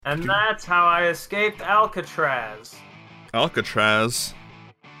And that's how I escaped Alcatraz. Alcatraz.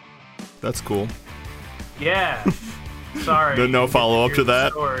 That's cool. Yeah. Sorry. No follow up to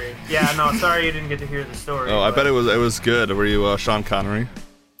that. Story. Yeah, no, sorry you didn't get to hear the story. Oh, I bet it was good. Were you Sean Connery?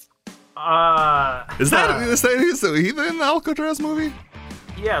 Is he in the Alcatraz movie?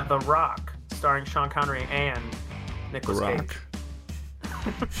 Yeah, The Rock, starring Sean Connery and Nicolas Cage.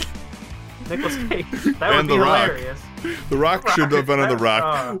 Nicolas Cage. That would be hilarious. The Rock should have been on The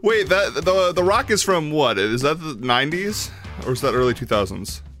Rock. Wait, the Rock is from what? Is that the 90s or is that early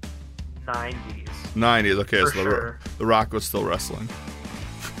 2000s? 90s. 90s. Okay, For so sure. the Rock was still wrestling.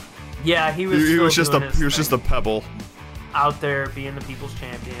 Yeah, he was. He was just a pebble out there being the people's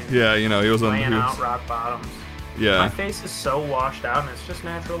champion. Yeah, he was laying out rock bottoms. Yeah. My face is so washed out, and it's just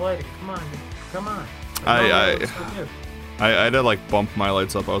natural lighting. Come on. I had to like bump my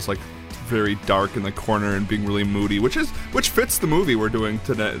lights up. I was like very dark in the corner and being really moody, which fits the movie we're doing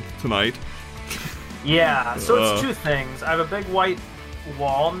tonight. Yeah, so it's two things. I have a big white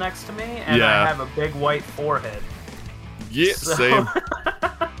wall next to me, and I have a big white forehead. Yeah, so... same.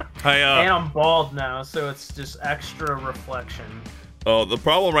 And I'm bald now, so it's just extra reflection. Oh, the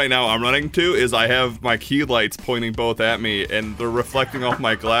problem right now I'm running to is I have my key lights pointing both at me, and they're reflecting off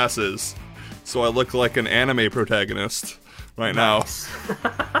my glasses, so I look like an anime protagonist right now.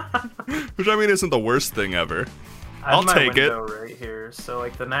 Which I mean isn't the worst thing ever. I'll take it. Right here, so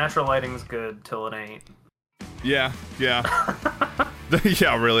like the natural lighting's good till it ain't. Yeah. Yeah,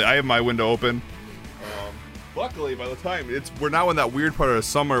 really. I have my window open. Luckily, by the time we're now in that weird part of the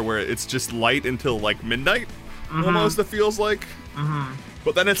summer where it's just light until like midnight, almost it feels like.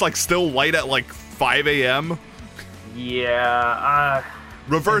 But then it's like still light at like 5 a.m. Yeah.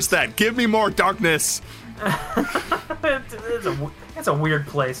 Reverse that. Give me more darkness. It's a weird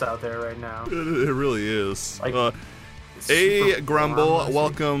place out there right now. It really is. Like, Grumble,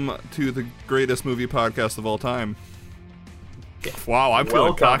 welcome to the greatest movie podcast of all time. Wow, I'm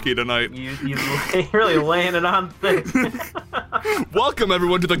feeling cocky tonight. You're really laying it on thick. Welcome,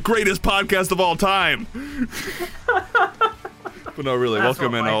 everyone, to the greatest podcast of all time. But no, really, That's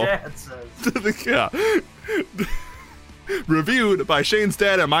welcome what in my all. Dad says. Yeah. Reviewed by Shane's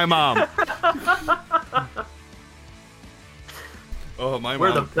dad and my mom. Oh, my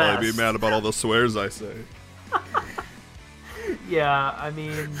mom would probably be mad about all the swears I say. Yeah, I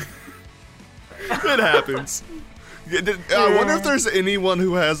mean... It happens. I wonder if there's anyone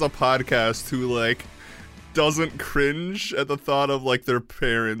who has a podcast who, like, doesn't cringe at the thought of, like, their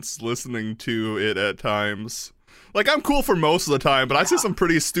parents listening to it at times. Like, I'm cool for most of the time, but I say some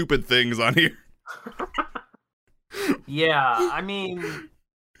pretty stupid things on here. Yeah, I mean...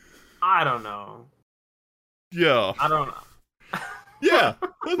 I don't know. Yeah. I don't know. Yeah.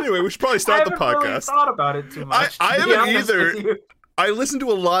 Anyway, we should probably start the podcast. I haven't really thought about it too much. I haven't either. I listen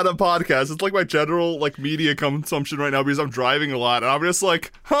to a lot of podcasts. It's like my general like media consumption right now because I'm driving a lot, and I'm just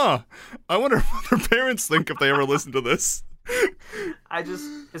like, I wonder what their parents think if they ever listen to this.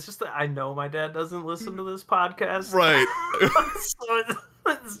 It's just that I know my dad doesn't listen to this podcast. Right. So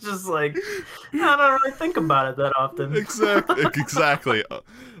it's just like, I don't really think about it that often. Exactly.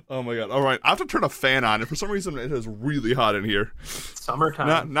 Oh my god. All right, I have to turn a fan on, and for some reason it is really hot in here.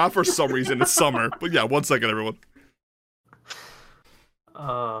 Summertime. Not for some reason, it's summer. But yeah, 1 second, everyone.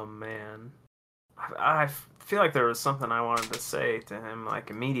 Oh man, I feel like there was something I wanted to say to him like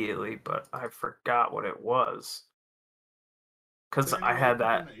immediately, but I forgot what it was. Because I had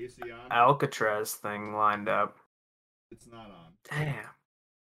that Alcatraz thing lined up. It's not on. Damn.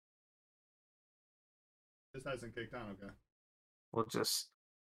 This hasn't kicked on, okay. We'll just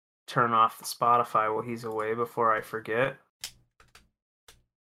turn off the Spotify while he's away before I forget.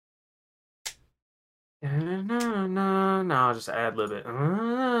 No, I'll just ad-lib it.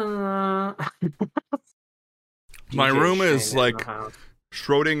 My room is like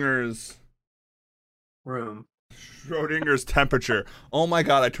Schrodinger's temperature. Oh my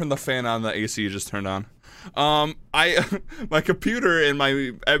god, I turned the fan on, the AC just turned on. My computer and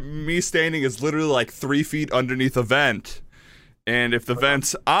me standing is literally like 3 feet underneath a vent. And if the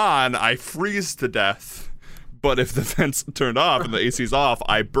vent's on, I freeze to death. But if the vent's turned off and the AC's off,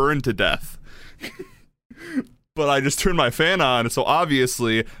 I burn to death. But I just turned my fan on, so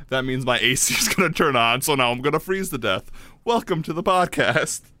obviously that means my AC is gonna turn on, so now I'm gonna freeze to death. Welcome to the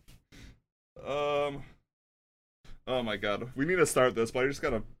podcast. Oh my god. We need to start this, but I just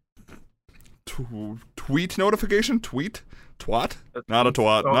got a tweet notification? Tweet? Twat? Not a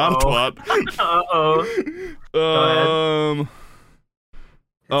twat. Not a twat. Uh-oh.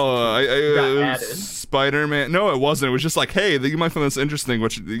 It was Spider-Man. No, it wasn't. It was just like, hey, you might find this interesting,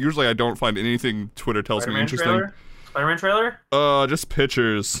 which usually I don't find anything Twitter tells me interesting. Trailer? Spider-Man trailer? Just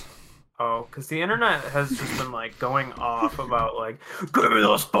pictures. Oh, because the internet has just been like going off about like, give me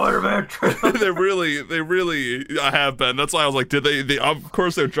those Spider-Man trailers. they really have been. That's why I was like, did they? Of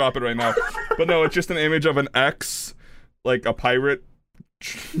course they're dropping right now, but no, it's just an image of an X, like a pirate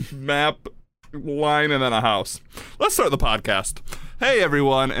map line, and then a house. Let's start the podcast. Hey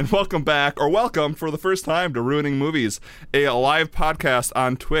everyone, and welcome back, or welcome for the first time to Ruining Movies, a live podcast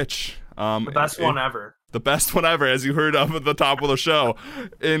on Twitch. The best one ever. The best one ever, as you heard up at the top of the show,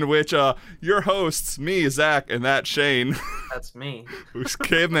 in which your hosts, me, Zach, and that Shane. That's me. Who's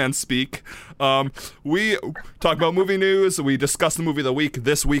caveman speak. We talk about movie news. We discuss the movie of the week.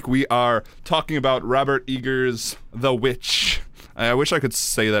 This week we are talking about Robert Eggers' The Witch. I wish I could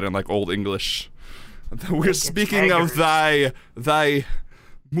say that in like old English. We're speaking of thy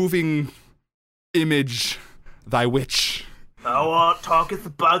moving image, thy witch. Thou art talketh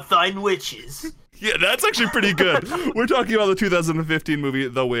about thine witches. Yeah, that's actually pretty good. We're talking about the 2015 movie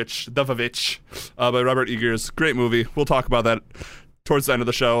The Witch, by Robert Eggers. Great movie. We'll talk about that towards the end of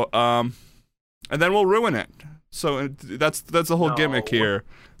the show. And then we'll ruin it. So that's the whole gimmick here.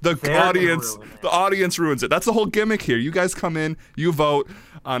 The audience ruins it. That's the whole gimmick here. You guys come in, you vote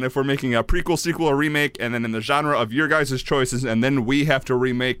on if we're making a prequel, sequel, or remake, and then in the genre of your guys' choices, and then we have to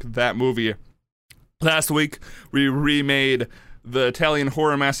remake that movie. Last week, we remade the Italian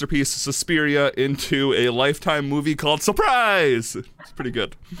horror masterpiece Suspiria into a Lifetime movie called Surprise! It's pretty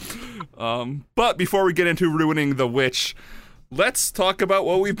good. But before we get into ruining The Witch, let's talk about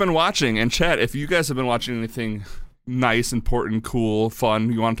what we've been watching. And chat, if you guys have been watching anything nice, important, cool,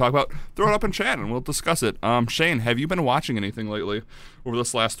 fun you want to talk about, throw it up in chat and we'll discuss it. Shane, have you been watching anything lately over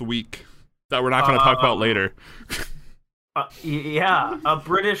this last week that we're not going to talk about later? Yeah, a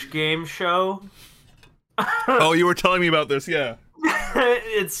British game show. Oh, you were telling me about this, yeah.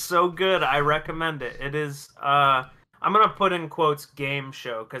 It's so good. I recommend it. It is, I'm going to put in quotes game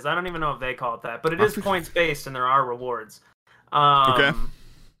show, because I don't even know if they call it that, but it is points-based and there are rewards. Okay.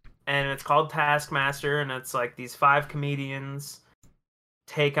 And it's called Taskmaster, and it's like these 5 comedians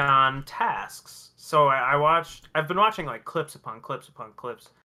take on tasks. So I've been watching like clips upon clips upon clips.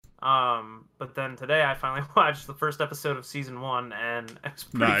 But then today I finally watched the first episode of season 1, and it's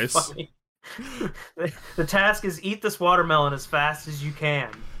pretty funny. The task is eat this watermelon as fast as you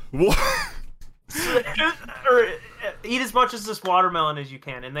can. What? Or eat as much as this watermelon as you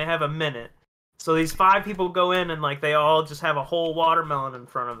can, and they have a minute. So these 5 people go in and like they all just have a whole watermelon in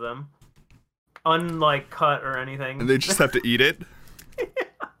front of them, unlike cut or anything. And they just have to eat it?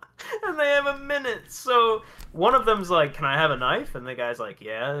 And they have a minute. So one of them's like, "Can I have a knife?" And the guy's like,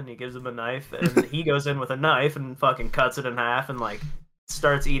 "Yeah." And he gives him a knife, and he goes in with a knife and fucking cuts it in half and like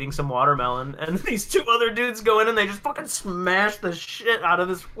starts eating some watermelon. And these 2 other dudes go in and they just fucking smash the shit out of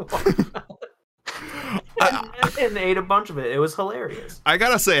this watermelon. And ate a bunch of it. It was hilarious. I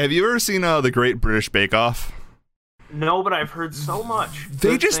gotta say, have you ever seen the Great British Bake Off? No, but I've heard so much.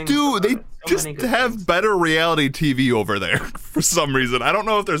 They just have better reality TV over there for some reason. I don't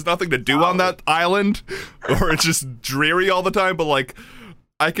know if there's nothing to do on that island or it's just dreary all the time, but like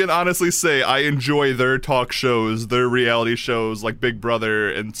I can honestly say I enjoy their talk shows, their reality shows like Big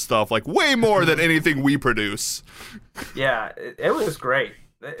Brother and stuff like way more than anything we produce. Yeah, it was great.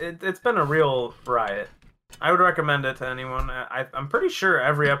 It's been a real riot. I would recommend it to anyone. I'm pretty sure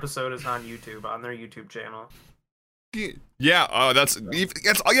every episode is on YouTube, on their YouTube channel. Yeah, that's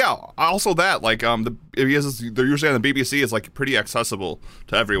yeah. Also, that like they're usually on the BBC. It's like pretty accessible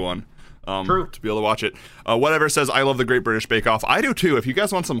to everyone. True. To be able to watch it. Whatever says I love the Great British Bake Off. I do too. If you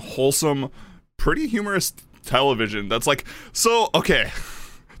guys want some wholesome, pretty humorous television, that's like okay.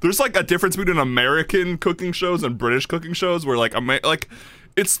 There's like a difference between American cooking shows and British cooking shows, where like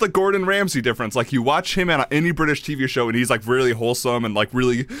it's the Gordon Ramsay difference. Like you watch him on any British TV show and he's like really wholesome and like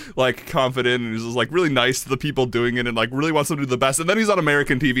really like confident and he's just like really nice to the people doing it and like really wants them to do the best. And then he's on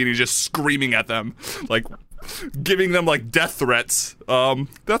American TV and he's just screaming at them, like giving them like death threats.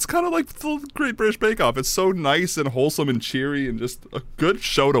 That's kind of like the Great British Bake Off. It's so nice and wholesome and cheery and just a good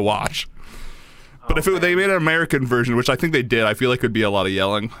show to watch. But if they made an American version, which I think they did, I feel like it would be a lot of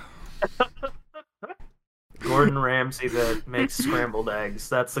yelling. Gordon Ramsay that makes scrambled eggs.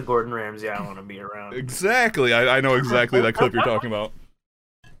 That's the Gordon Ramsay I want to be around. Exactly. I know exactly that clip you're talking about.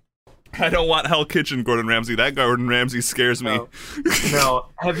 I don't want Hell Kitchen Gordon Ramsay. That Gordon Ramsay scares me. No.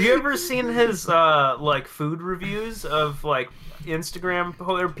 Have you ever seen his like food reviews of like Instagram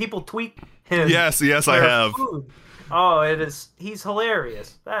or people tweet him? Yes, I have. Food. Oh, he's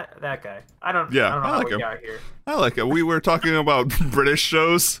hilarious. That guy. I don't know how we got here. I like it. We were talking about British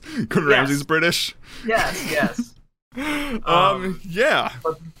shows. Gordon Ramsay's British. Yes. Yeah.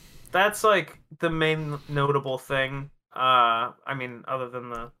 But that's like the main notable thing. I mean, other than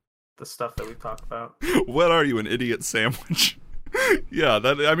the stuff that we talked about. What are you, an idiot sandwich? Yeah,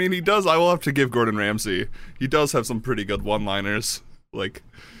 that, I mean, he does. I will have to give Gordon Ramsay. He does have some pretty good one-liners. Like,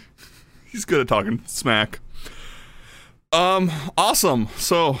 he's good at talking smack. Awesome.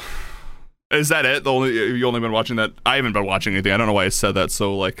 So, is that it? You only been watching that? I haven't been watching anything. I don't know why I said that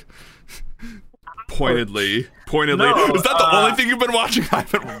so, like, pointedly. No, is that the only thing you've been watching? I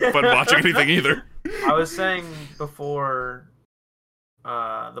haven't been watching anything either. I was saying before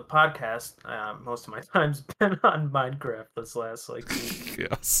the podcast, most of my time's been on Minecraft this last week.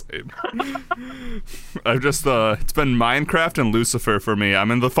 Yeah, same. I've just it's been Minecraft and Lucifer for me.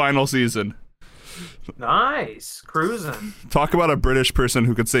 I'm in the final season. Nice, cruising. Talk about a British person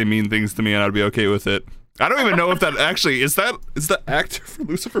who could say mean things to me and I'd be okay with it. I don't even know if that actually is the actor for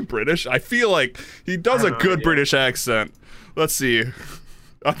Lucifer British. I feel like he does a good British accent. Let's see.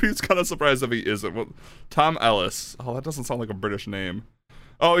 I'm just kind of surprised if he isn't. Well, Tom Ellis. Oh, that doesn't sound like a British name.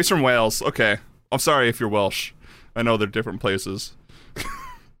 Oh, he's from Wales. Okay. I'm sorry if you're Welsh. I know they're different places.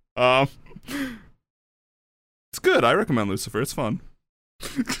 It's good. I recommend Lucifer. It's fun.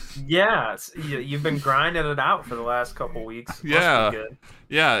 Yeah, you've been grinding it out for the last couple weeks. Yeah,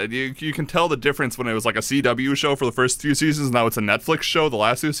 yeah. You can tell the difference when it was like a CW show for the first few seasons. Now it's a Netflix show the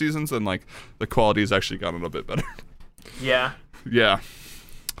last 2 seasons, and like the quality's actually gotten a bit better. Yeah. Yeah.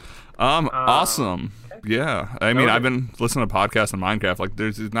 Awesome. Okay. Yeah. I mean, I've been listening to podcasts on Minecraft. Like,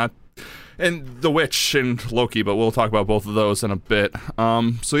 there's not, and The Witch and Loki, but we'll talk about both of those in a bit.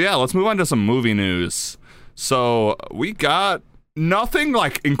 So yeah, let's move on to some movie news. So we got nothing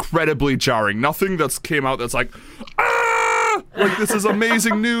like incredibly jarring. Nothing that's came out that's like, ah! Like, this is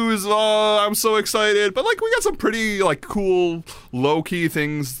amazing news. Oh, I'm so excited. But like, we got some pretty like cool low-key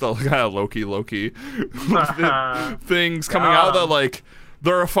things. Loki. Things coming out that like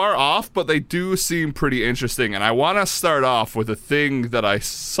they're far off, but they do seem pretty interesting. And I want to start off with a thing that I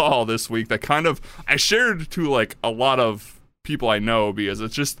saw this week that kind of I shared to like a lot of people I know because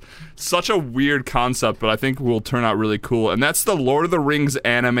it's just such a weird concept, but I think will turn out really cool. And that's the Lord of the Rings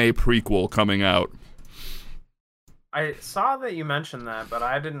anime prequel coming out. I saw that you mentioned that, but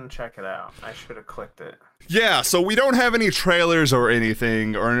I didn't check it out. I should have clicked it. Yeah, so we don't have any trailers or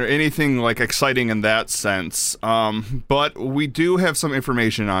anything like exciting in that sense. But we do have some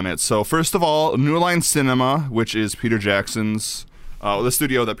information on it. So first of all, New Line Cinema, which is Peter Jackson's the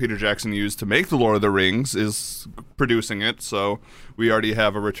studio that Peter Jackson used to make The Lord of the Rings, is producing it, so we already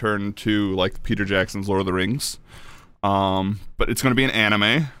have a return to like Peter Jackson's Lord of the Rings. But it's going to be an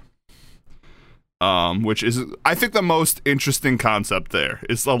anime, which is, I think, the most interesting concept there.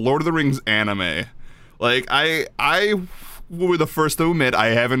 It's the Lord of the Rings anime. Like, I will be the first to admit I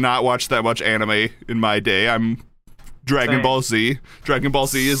haven't not watched that much anime in my day. I'm Dragon Ball Z. Dragon Ball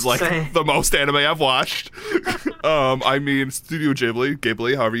Z is like the most anime I've watched. I mean, Studio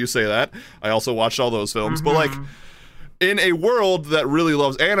Ghibli, however you say that. I also watched all those films. But like, in a world that really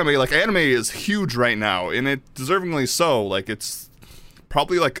loves anime, like anime is huge right now, and it deservingly so. Like, it's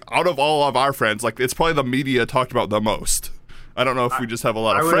probably like out of all of our friends, like it's probably the media talked about the most. I don't know if we just have a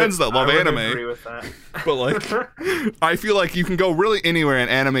lot of friends that love anime. I agree with that. But like, I feel like you can go really anywhere,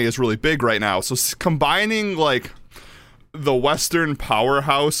 and anime is really big right now. So combining like the Western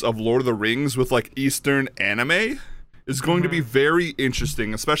powerhouse of Lord of the Rings with like Eastern anime is going to be very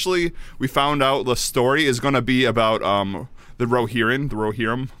interesting. Especially, we found out the story is going to be about the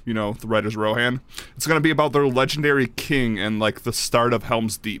Rohirrim, you know, the writers Rohan. It's going to be about their legendary king and like the start of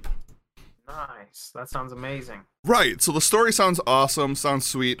Helm's Deep. Nice. That sounds amazing. Right, so the story sounds awesome, sounds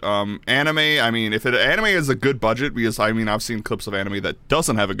sweet. Anime, I mean, if anime has a good budget, because I mean, I've seen clips of anime that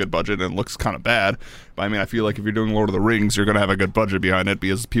doesn't have a good budget and looks kind of bad, but I mean, I feel like if you're doing Lord of the Rings, you're going to have a good budget behind it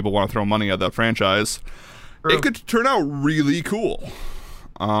because people want to throw money at that franchise. True. It could turn out really cool.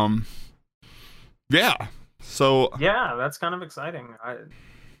 Yeah, so... Yeah, that's kind of exciting.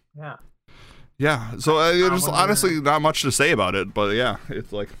 Yeah, so there's honestly not much to say about it, but yeah,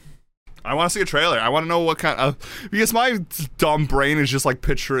 it's like... I want to see a trailer. I want to know what kind of... Because my dumb brain is just, like,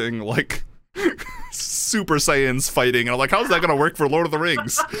 picturing, like, Super Saiyans fighting. And I'm like, how's that going to work for Lord of the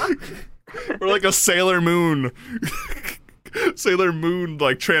Rings? Or, like, a Sailor Moon. Sailor Moon,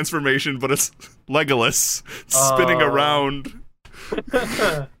 like, transformation, but it's Legolas spinning around.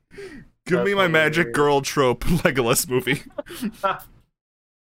 Give me my magic girl trope Legolas movie.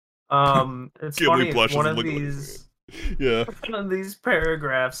 It's funny, one of these... Yeah. One of these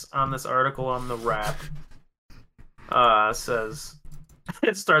paragraphs on this article on The Wrap says,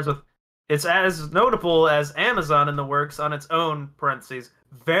 it starts with, it's as notable as Amazon in the works on its own, parentheses,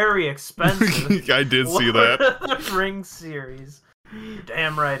 very expensive I did see that. Ring series. You're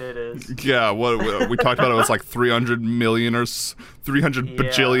damn right it is. Yeah, what we talked about, it was like 300 million or 300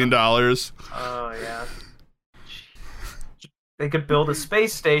 bajillion dollars. Oh yeah. They could build a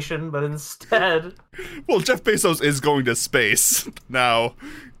space station, but instead, well, Jeff Bezos is going to space now.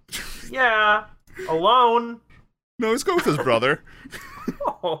 Yeah, alone. No, he's going with his brother.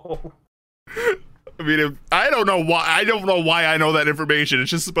 Oh. I mean, I don't know why I know that information.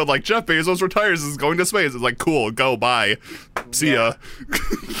 It's just, but like, Jeff Bezos retires, is going to space. It's like, cool, go, bye, see ya.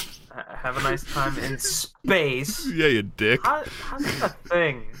 Have a nice time in space. Yeah, you dick. How's that a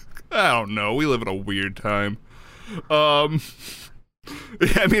thing? I don't know. We live in a weird time. I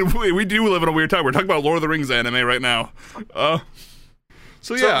mean, we do live in a weird time. We're talking about Lord of the Rings anime right now.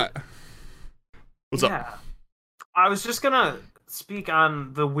 So yeah. What's up? I was just gonna speak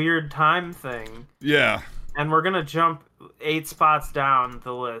on the weird time thing. Yeah. And we're gonna jump 8 spots down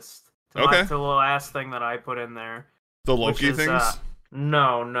the list. To the last thing that I put in there. The Loki things?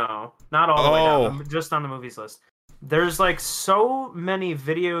 No. Not all the way down. Just on the movies list. There's like so many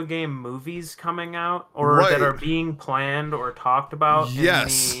video game movies coming out or that are being planned or talked about in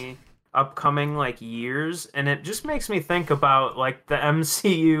the upcoming like years, and it just makes me think about like the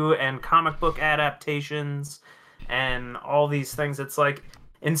MCU and comic book adaptations and all these things. It's like,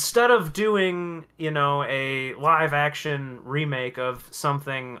 instead of doing, a live action remake of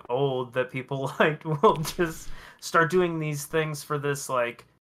something old that people like, will just start doing these things for this like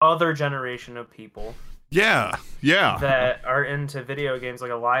other generation of people. Yeah. That are into video games,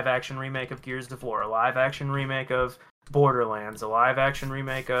 like a live-action remake of Gears of War, a live-action remake of Borderlands, a live-action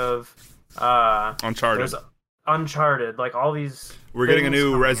remake of Uncharted, like all these. We're getting a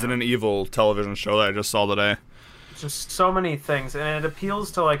new Resident Evil television show that I just saw today. Just so many things, and it appeals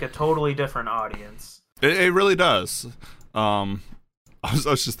to like a totally different audience. It really does. I was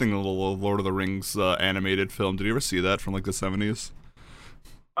just thinking of the Lord of the Rings animated film. Did you ever see that from like the 70s?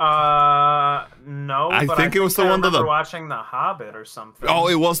 No. I think it was the one that we're watching The Hobbit or something. Oh,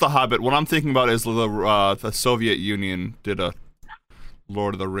 it was The Hobbit. What I'm thinking about is the Soviet Union did a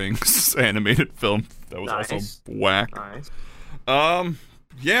Lord of the Rings animated film that was also whack. Nice.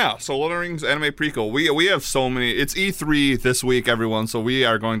 Yeah. So Lord of the Rings anime prequel. We have so many. It's E3 this week, everyone. So we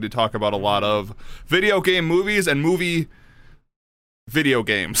are going to talk about a lot of video game movies and video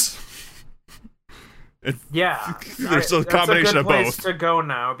games. There's a combination of both. That's a good place to go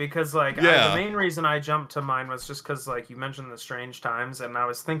now, because like the main reason I jumped to mine was just because like you mentioned the Strange Times, and I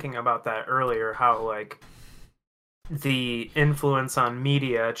was thinking about that earlier, how like the influence on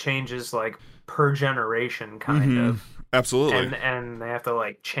media changes like per generation kind of. Absolutely. And they have to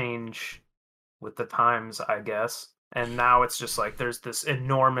like change with the times, I guess. And now it's just like there's this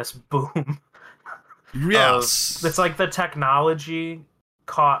enormous boom. Yes. It's like the technology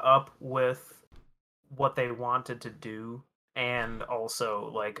caught up with what they wanted to do, and also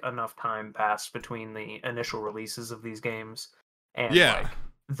like enough time passed between the initial releases of these games and like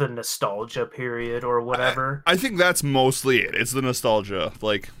the nostalgia period or whatever. I think that's mostly it. It's the nostalgia.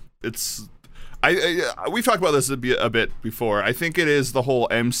 Like, it's we've talked about this a bit before. I think it is the whole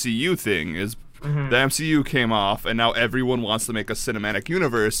MCU thing. Is the MCU came off, and now everyone wants to make a cinematic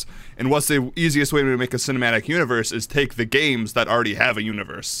universe. And what's the easiest way to make a cinematic universe is take the games that already have a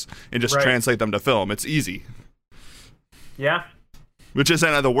universe and just translate them to film. It's easy. Yeah. Which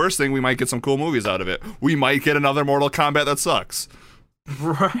isn't the worst thing. We might get some cool movies out of it. We might get another Mortal Kombat that sucks.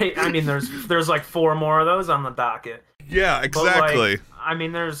 Right. I mean, there's like 4 more of those on the docket. Yeah, exactly. But, I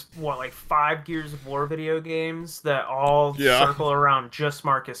mean, there's 5 Gears of War video games that all circle around just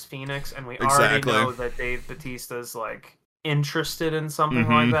Marcus Phoenix, and we already know that Dave Bautista's like interested in something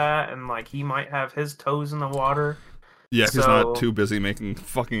like that, and like he might have his toes in the water. Yeah, he's not too busy making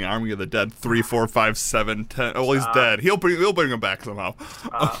fucking Army of the Dead 3, 4, 5, 7, 10. Oh, he's dead. He'll bring him back somehow.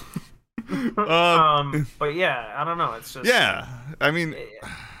 But yeah, I don't know. It's just I mean,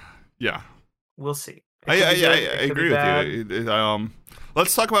 we'll see. I agree with you.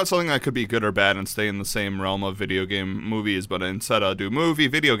 Let's talk about something that could be good or bad and stay in the same realm of video game movies, but instead do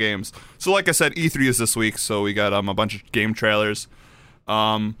video games. So like I said, E3 is this week, so we got a bunch of game trailers.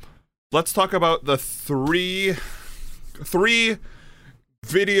 Let's talk about the three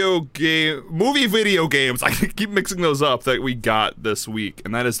video games. I keep mixing those up that we got this week,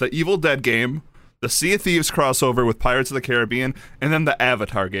 and that is the Evil Dead game, the Sea of Thieves crossover with Pirates of the Caribbean, and then the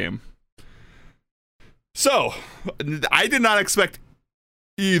Avatar game. So, I did not expect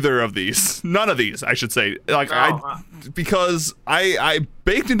either of these. None of these, I should say. Because I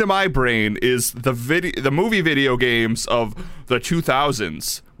baked into my brain is the movie video games of the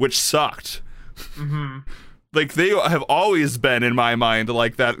 2000s, which sucked. Like, they have always been, in my mind,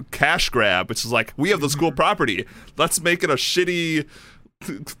 like that cash grab, which is like, we have this cool property. Let's make it a shitty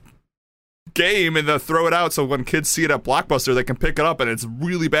game and then throw it out so when kids see it at Blockbuster, they can pick it up, and it's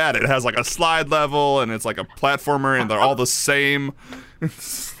really bad. It has like a slide level, and it's like a platformer, and they're all the same.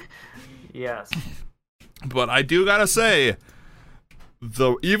 Yes. But I do gotta say,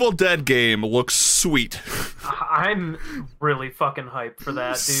 the Evil Dead game looks sweet. I'm really fucking hyped for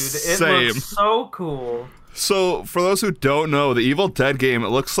that, dude. It Same. looks so cool. So, for those who don't know, the Evil Dead game, it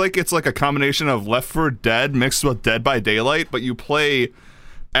looks like it's like a combination of Left 4 Dead mixed with Dead by Daylight, but you play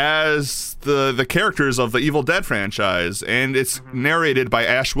as the characters of the Evil Dead franchise, and it's narrated by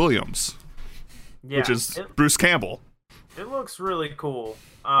Ash Williams, which is Bruce Campbell. It looks really cool.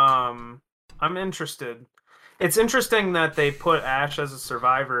 I'm interested. It's interesting that they put Ash as a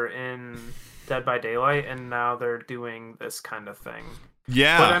survivor in Dead by Daylight, and now they're doing this kind of thing.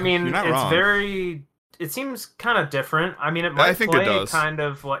 Yeah, but I mean, you're not it's wrong. very. It seems kind of different. I mean, it might play it does. kind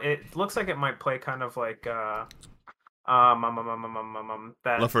of. It looks like it might play kind of like that.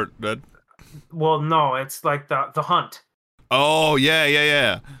 Left 4 Dead. Well, no, it's like the Hunt. Oh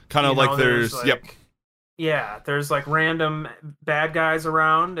yeah. Kind of like there's yep. Yeah, there's like random bad guys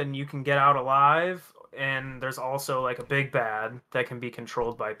around, and you can get out alive. And there's also like a big bad that can be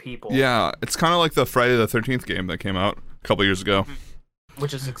controlled by people. Yeah, it's kind of like the Friday the 13th game that came out a couple years ago.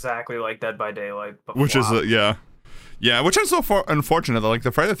 Which is exactly like Dead by Daylight. But which is, yeah, which is so unfortunate. Like,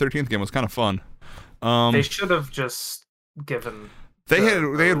 the Friday the 13th game was kind of fun. They should have just given... They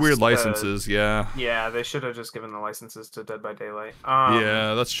had weird licenses, yeah. Yeah, they should have just given the licenses to Dead by Daylight.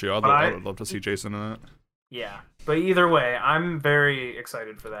 Yeah, that's true. I'd love to see Jason in that. Yeah, but either way, I'm very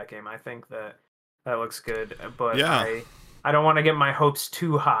excited for that game. I think that looks good, but yeah. I don't want to get my hopes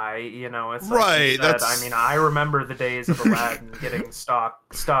too high, you know. It's like right. I mean, I remember the days of Aladdin getting stuck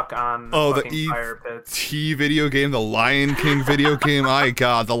on fucking fire pits. The video game, the Lion King video game. My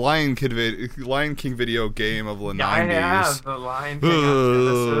God, the Lion King video game of the 90s. I have the Lion King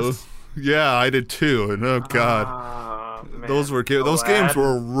on Genesis. Yeah, I did too. And oh God, man, those games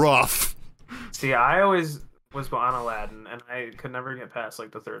were rough. See, I always was on Aladdin, and I could never get past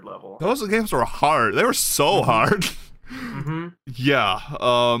like the 3rd level. Those games were hard. They were so hard. Yeah.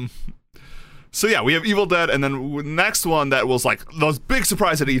 So yeah, we have Evil Dead, and then next one that was like the big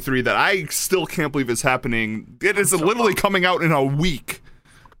surprise at E3 that I still can't believe is happening. It is literally coming out in a week.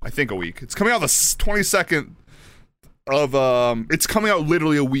 I think a week. It's coming out the 22nd of It's coming out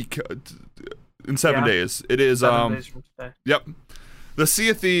literally a week in 7 days. It is 7 days from today. Yep. The Sea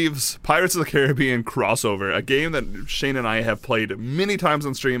of Thieves Pirates of the Caribbean crossover, a game that Shane and I have played many times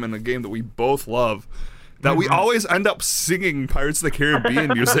on stream, and a game that we both love. That we always end up singing Pirates of the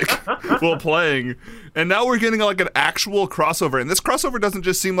Caribbean music while playing. And now we're getting like an actual crossover. And this crossover doesn't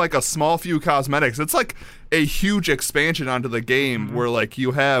just seem like a small few cosmetics. It's like a huge expansion onto the game where like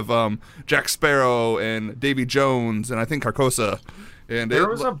you have Jack Sparrow and Davy Jones and I think Carcosa. And there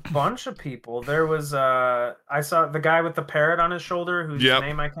was a bunch of people. There was I saw the guy with the parrot on his shoulder whose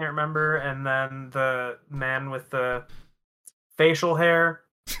name I can't remember, and then the man with the facial hair.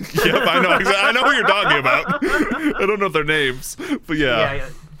 Yep, I know who you're talking about. I don't know their names, but yeah.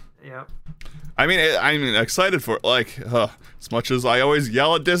 I mean, I'm excited for it. Like, as much as I always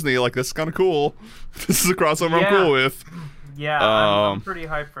yell at Disney, like, this is kind of cool. This is a crossover I'm cool with. Yeah, I'm pretty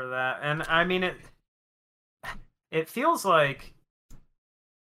hyped for that. And I mean, it feels like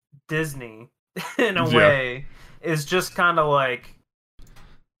Disney, in a way, is just kind of like,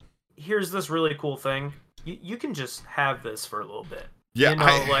 here's this really cool thing. You can just have this for a little bit. Yeah, you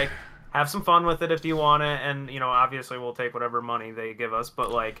know, like, have some fun with it if you want it, and, you know, obviously we'll take whatever money they give us,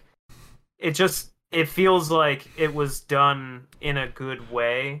 but, like, it feels like it was done in a good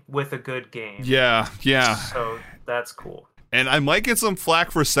way with a good game. Yeah. So, that's cool. And I might get some flack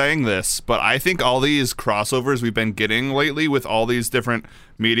for saying this, but I think all these crossovers we've been getting lately with all these different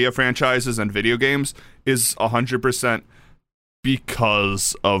media franchises and video games is 100%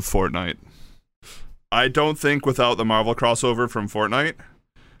 because of Fortnite. I don't think without the Marvel crossover from Fortnite,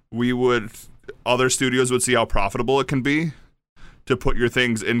 other studios would see how profitable it can be to put your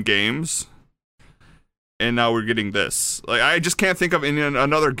things in games. And now we're getting this. Like, I just can't think of any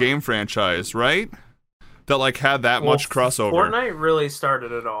another game franchise, right? That like had that much crossover. Fortnite really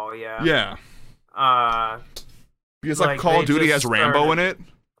started it all, yeah. Yeah. Because like Call of Duty has Rambo in it.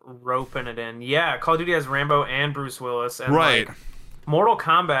 Roping it in. Yeah, Call of Duty has Rambo and Bruce Willis. And right. Like, Mortal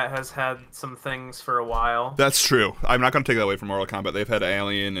Kombat has had some things for a while. That's true. I'm not going to take that away from Mortal Kombat. They've had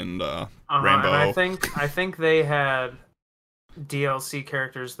Alien and Rambo. And I think they had DLC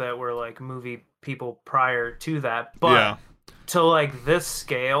characters that were like movie people prior to that. But to like this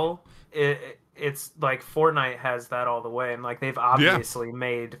scale, it's like Fortnite has that all the way, and like they've obviously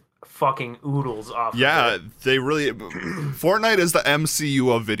made fucking oodles off of it. They really Fortnite is the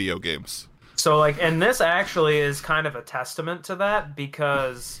MCU of video games. So like, and this actually is kind of a testament to that,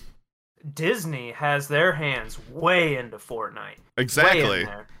 because Disney has their hands way into Fortnite. Exactly. Way in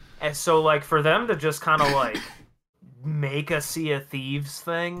there. And so like for them to just kind of like make a Sea of Thieves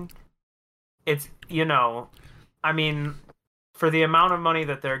thing, it's, you know, I mean, for the amount of money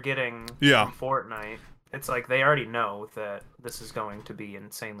that they're getting from Fortnite, it's like they already know that this is going to be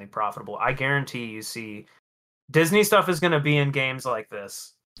insanely profitable. I guarantee you see Disney stuff is going to be in games like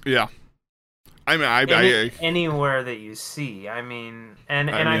this. Yeah. I mean, anywhere that you see. I mean,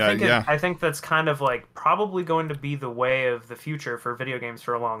 I think that's kind of like probably going to be the way of the future for video games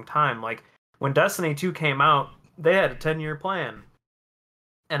for a long time. Like when Destiny 2 came out, they had a 10-year plan.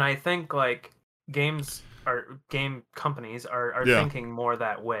 And I think like game companies are thinking more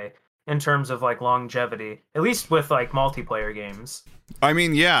that way in terms of like longevity, at least with like multiplayer games. I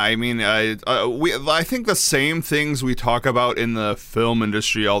mean, I think the same things we talk about in the film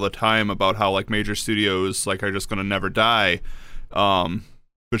industry all the time about how like major studios like are just going to never die,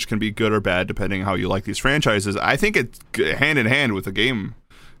 which can be good or bad depending on how you like these franchises. I think it's hand in hand with the game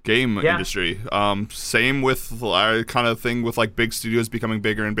industry. Same with our kind of thing with like big studios becoming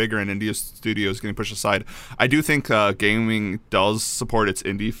bigger and bigger and indie studios getting pushed aside. I do think gaming does support its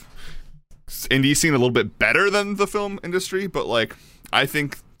indie scene a little bit better than the film industry, but like I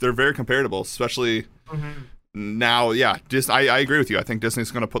think they're very comparable, especially now. Yeah, I agree with you. I think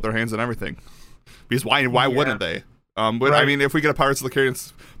Disney's going to put their hands on everything, because why wouldn't they? But right. I mean, if we get a Pirates of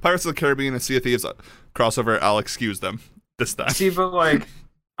the Caribbean and Sea of Thieves crossover, I'll excuse them this time. See, but like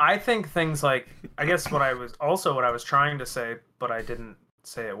I think things like, I guess what I was trying to say, but I didn't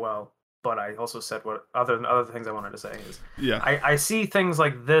say it well. But I also said what other things I wanted to say is, I see things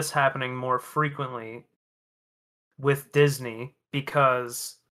like this happening more frequently with Disney,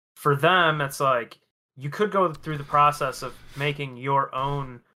 because for them it's like you could go through the process of making your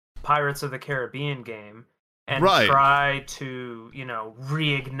own Pirates of the Caribbean game and try to, you know,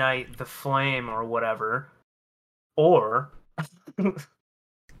 reignite the flame or whatever, or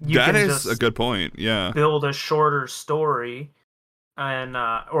that is a good point. Yeah, build a shorter story. And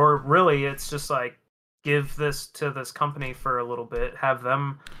or really it's just like give this to this company for a little bit, have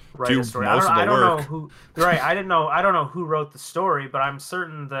them write a story. I don't know who I don't know who wrote the story, but I'm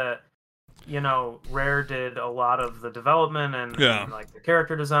certain that, you know, Rare did a lot of the development and like the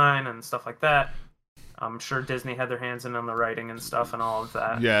character design and stuff like that. I'm sure Disney had their hands in on the writing and stuff and all of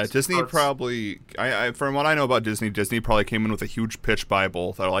that. Yeah, Disney probably... I from what I know about Disney probably came in with a huge pitch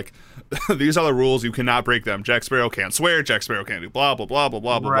bible. They're like, these are the rules, you cannot break them. Jack Sparrow can't swear, Jack Sparrow can't do blah, blah, blah, blah,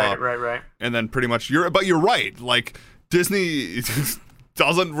 blah, blah, blah. Right. And then pretty much, you're right. Like, Disney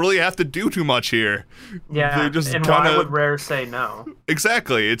doesn't really have to do too much here. Yeah, and why would Rare say no?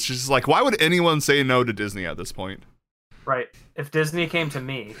 Exactly. It's just like, why would anyone say no to Disney at this point? Right. If Disney came to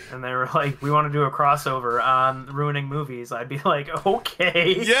me and they were like, we want to do a crossover on ruining movies, I'd be like,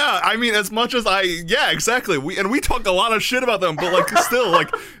 okay. Yeah, I mean, as much as exactly. We talk a lot of shit about them, but like still,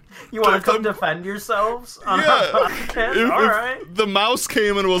 like, you want to come defend yourselves on a podcast? All right. If the Mouse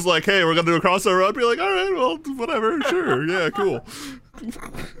came and was like, hey, we're gonna do a crossover, I'd be like, all right, well, whatever, sure, yeah, cool.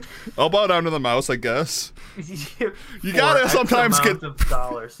 I'll bow down to the Mouse, I guess. You gotta sometimes get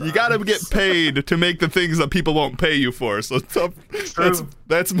you gotta get paid to make the things that people won't pay you for. So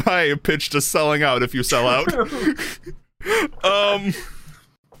that's my pitch to selling out if you sell out.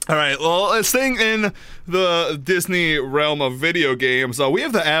 All right, well, staying in the Disney realm of video games, we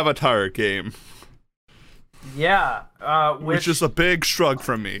have the Avatar game. Yeah, which is a big shrug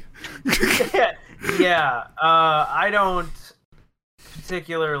from me. I don't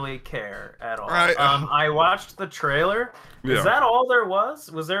particularly care at all. Right. I watched the trailer. Is that all there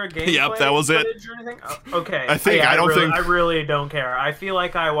was? Was there a gameplay? Yep, that was it. Or anything? Okay. I really don't care. I feel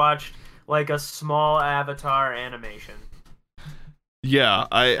like I watched like a small Avatar animation. Yeah,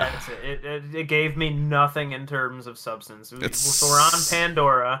 That's it. It gave me nothing in terms of substance. So we're on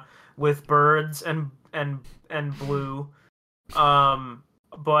Pandora with birds and blue.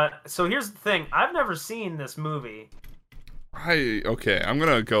 But so here's the thing. I've never seen this movie. I'm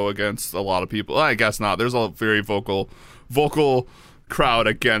gonna go against a lot of people. I guess not. There's a very vocal crowd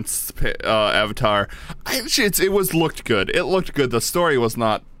against Avatar. It looked good. It looked good. The story was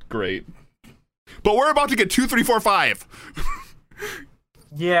not great. But we're about to get 2, 3, 4, 5.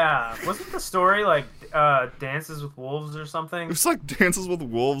 Yeah, wasn't the story like Dances with Wolves or something? It's like Dances with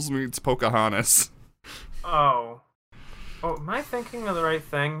Wolves meets Pocahontas. Oh, am I thinking of the right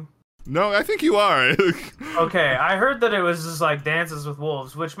thing? No, I think you are. Okay, I heard that it was just like Dances with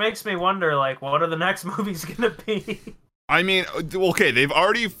Wolves, which makes me wonder, like, what are the next movies gonna be? I mean, okay, they've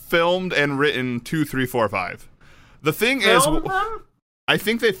already filmed and written 2, 3, 4, 5. The thing Film is, them? I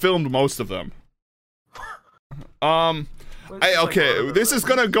think they filmed most of them. Like, this is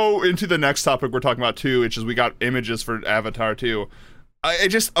gonna go into the next topic we're talking about too, which is we got images for Avatar 2.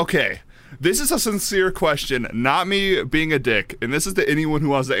 Okay. This is a sincere question, not me being a dick, and this is to anyone who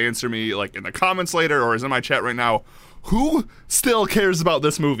wants to answer me, like, in the comments later or is in my chat right now. Who still cares about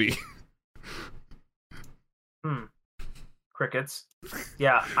this movie? Crickets.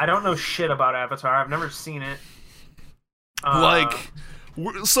 Yeah, I don't know shit about Avatar. I've never seen it.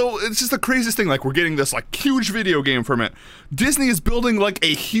 So it's just the craziest thing. Like, we're getting this, like, huge video game from it. Disney is building, like,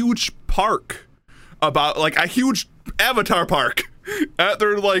 a huge park about, like, a huge Avatar park at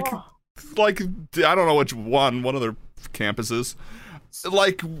their, like, like, I don't know which one of their campuses.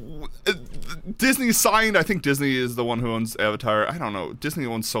 Like, Disney signed, I think Disney is the one who owns Avatar. I don't know. Disney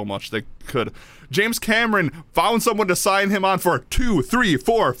owns so much they could. James Cameron found someone to sign him on for 2, 3,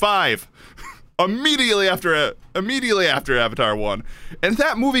 4, 5. Immediately after Avatar 1. And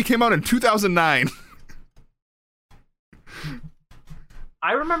that movie came out in 2009.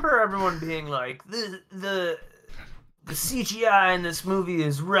 I remember everyone being like, the CGI in this movie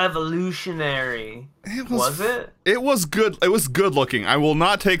is revolutionary. Was it? It was good. It was good looking. I will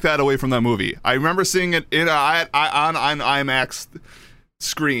not take that away from that movie. I remember seeing it on IMAX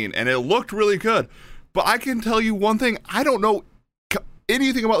screen, and it looked really good. But I can tell you one thing. I don't know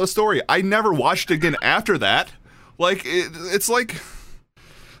anything about the story. I never watched it again after that. Like, it's like...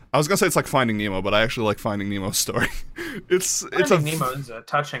 I was gonna say it's like Finding Nemo, but I actually like Finding Nemo's story. Finding Nemo's a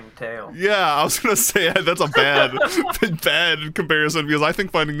touching tale. Yeah, I was gonna say that's a bad comparison because I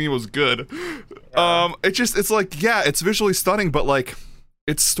think Finding Nemo's good. Yeah. It's like, yeah, it's visually stunning, but like,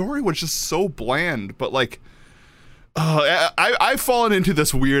 its story was just so bland. But like, I've fallen into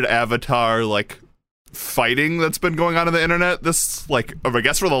this weird Avatar like fighting that's been going on the internet. This like, I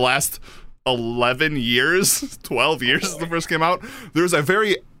guess for the last 11 years, 12 years since the first came out. There's a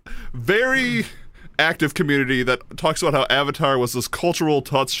very active community that talks about how Avatar was this cultural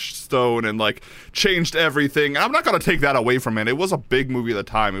touchstone and like changed everything. I'm not gonna take that away from it. It was a big movie at the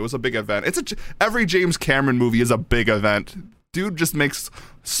time. It was a big event. Every James Cameron movie is a big event. Dude just makes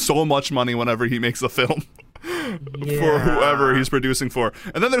so much money whenever he makes a film. For whoever he's producing for.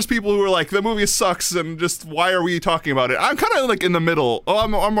 And then there's people who are like, the movie sucks and just why are we talking about it? I'm kind of like in the middle. Oh,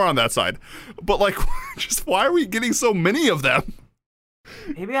 I'm more on that side. But like, just why are we getting so many of them?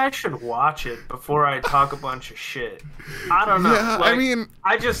 Maybe I should watch it before I talk a bunch of shit. I don't know. Yeah, like, I mean,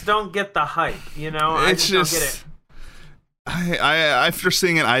 I just don't get the hype, you know? I just don't get it. I after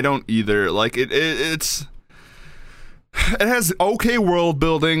seeing it, I don't either. Like, it has okay world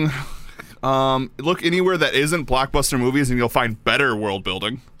building. Look anywhere that isn't blockbuster movies and you'll find better world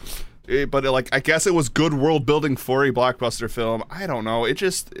building. But like, I guess it was good world building for a blockbuster film. I don't know.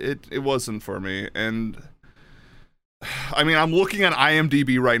 It wasn't for me. And I mean, I'm looking at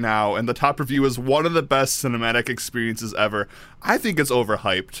IMDb right now, and the top review is one of the best cinematic experiences ever. I think it's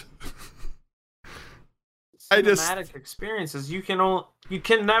overhyped. Cinematic experiences. You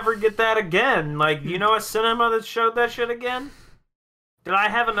can never get that again. Like, you know a cinema that showed that shit again? Did I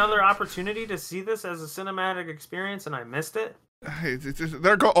have another opportunity to see this as a cinematic experience and I missed it?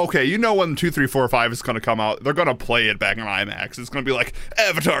 Okay, you know when 2, 3, 4, 5 is going to come out, they're going to play it back in IMAX. It's going to be like,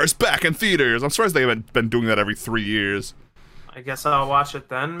 Avatar's back in theaters. I'm surprised they haven't been doing that every 3 years. I guess I'll watch it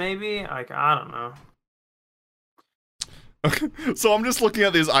then, maybe? Like, I don't know. Okay, so I'm just looking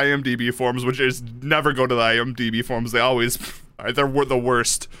at these IMDb forums, which is never go to the IMDb forums. They're the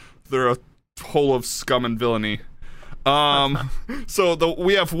worst. They're a hole of scum and villainy. So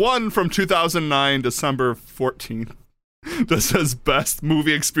we have one from 2009, December 14th. That says best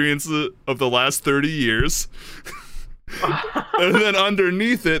movie experience of the last 30 years. And then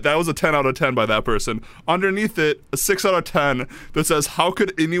underneath it, that was a 10 out of 10 by that person. Underneath it, a 6 out of 10 that says, how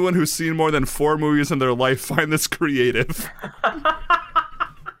could anyone who's seen more than 4 movies in their life find this creative? And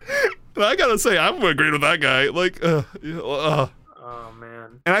I gotta say, I'm agreeing with that guy. Like, oh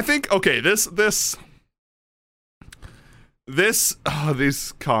man. And I think, okay, these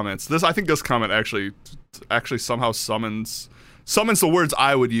comments. I think this comment actually somehow summons the words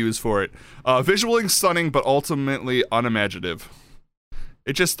I would use for it. Visually stunning, but ultimately unimaginative.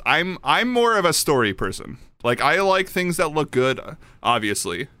 I'm more of a story person. Like, I like things that look good,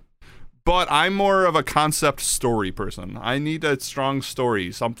 obviously, But I'm more of a concept story person. I need a strong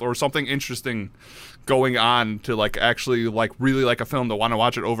story, something interesting going on to like actually like really like a film to want to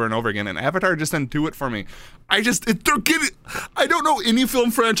watch it over and over again. And Avatar just didn't do it for me. I don't know any film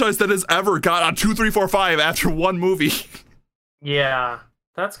franchise that has ever got on 2, 3, 4, 5 after one movie. Yeah,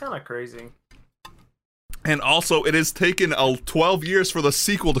 that's kind of crazy. And also, it has taken 12 years for the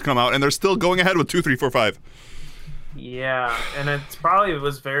sequel to come out, and they're still going ahead with 2, 3, 4, 5. Yeah, and it probably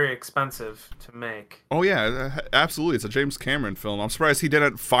was very expensive to make. Oh yeah, absolutely. It's a James Cameron film. I'm surprised he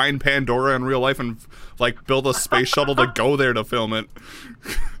didn't find Pandora in real life and like build a space shuttle to go there to film it.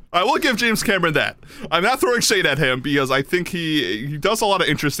 I will give James Cameron that. I'm not throwing shade at him because I think he does a lot of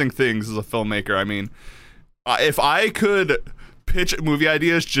interesting things as a filmmaker. I mean, if I could pitch movie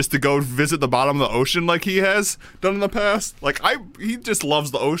ideas just to go visit the bottom of the ocean like he has done in the past, like he just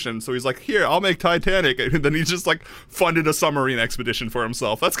loves the ocean, so he's like, here, I'll make Titanic, and then he just like funded a submarine expedition for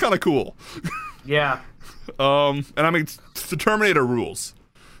himself. That's kind of cool. Yeah. And I mean, the Terminator rules.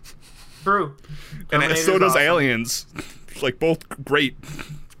 True. And so does awesome. Aliens. Like both great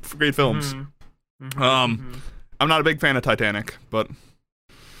films. I'm not a big fan of Titanic, but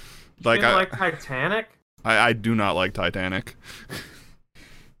like I like Titanic. I do not like Titanic.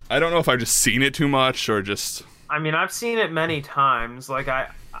 I don't know if I've just seen it too much or just... I mean, I've seen it many times. Like, I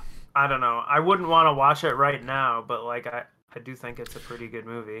don't know. I wouldn't want to watch it right now, but, like, I do think it's a pretty good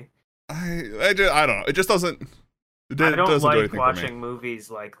movie. I don't know. It just doesn't... I don't like watching movies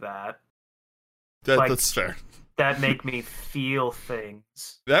like that. That's fair. That make me feel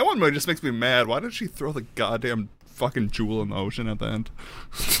things. That one just makes me mad. Why did she throw the goddamn fucking jewel in the ocean at the end?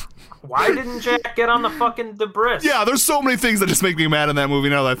 Why didn't Jack get on the fucking debris? Yeah, there's so many things that just make me mad in that movie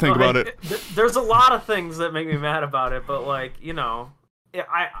now that I think about it. There's a lot of things that make me mad about it, but like, you know,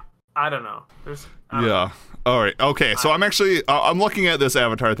 I don't know. Yeah. All right. Okay. So I'm actually I'm looking at this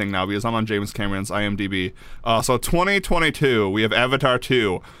Avatar thing now because I'm on James Cameron's IMDb. So 2022, we have Avatar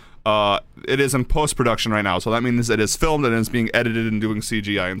 2. It is in post-production right now, so that means it is filmed and is being edited and doing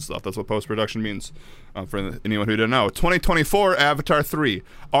CGI and stuff. That's what post-production means, for anyone who didn't know. 2024, Avatar 3,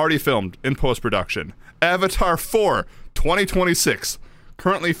 already filmed, in post-production. Avatar 4, 2026,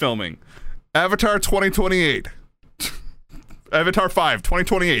 currently filming. Avatar 2028. Avatar 5,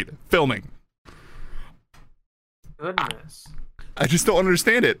 2028, filming. Goodness. I just don't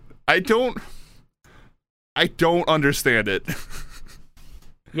understand it. I don't understand it.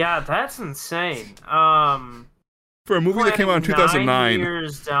 Yeah, that's insane. For a movie that came out in 2009. 9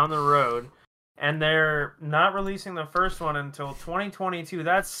 years down the road, and they're not releasing the first one until 2022.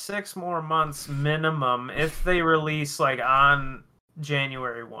 That's 6 more months minimum if they release like on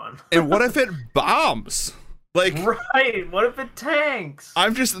January 1. And what if it bombs? Like, right? What if it tanks? I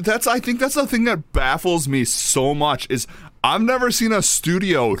think that's the thing that baffles me so much is I've never seen a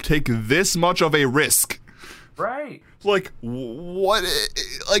studio take this much of a risk. Right. Like, what?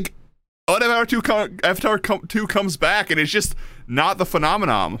 Like, Avatar 2 comes back, and it's just not the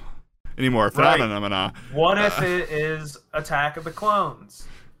phenomenon anymore. Phenomena. What if it is Attack of the Clones?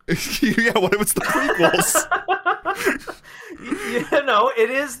 Yeah, what if it's the prequels? You know,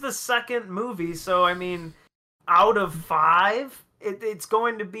 it is the second movie, so, I mean, out of 5, it's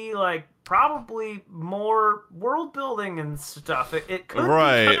going to be, like, probably more world building and stuff. It could be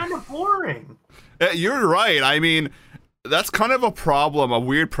kind of boring. You're right. I mean, that's kind of a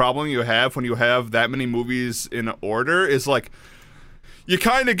weird problem you have when you have that many movies in order, is like, you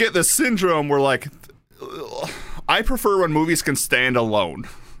kind of get the syndrome where, like, I prefer when movies can stand alone.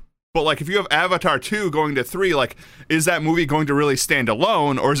 But, like, if you have Avatar 2 going to 3, like, is that movie going to really stand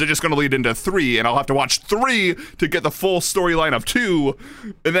alone, or is it just going to lead into 3, and I'll have to watch 3 to get the full storyline of 2,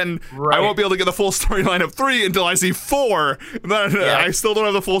 and then I won't be able to get the full storyline of 3 until I see 4, and then I still don't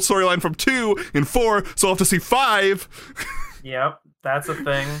have the full storyline from 2 and 4, so I'll have to see 5. Yep, that's a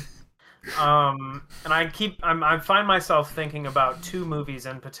thing. And I find myself thinking about 2 movies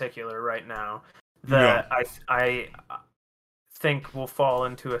in particular right now that I think will fall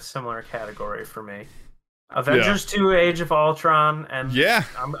into a similar category for me. Avengers 2 Age of Ultron, and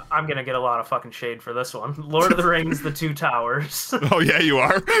I'm gonna get a lot of fucking shade for this one. Lord of the Rings The Two Towers. Oh yeah, you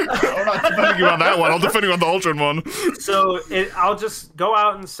are. I'm not defending you on that one. I'll defend you on the Ultron one. So I'll just go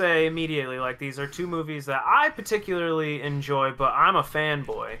out and say immediately, like, these are 2 movies that I particularly enjoy, but I'm a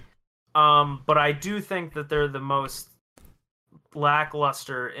fanboy. But I do think that they're the most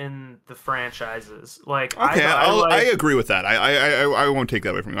lackluster in the franchises. Like, okay, I agree with that. I won't take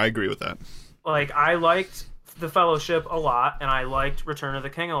that away from you. I agree with that. Like, I liked The Fellowship a lot, and I liked Return of the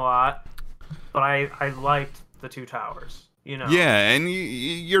King a lot, but I liked The Two Towers, you know? Yeah, and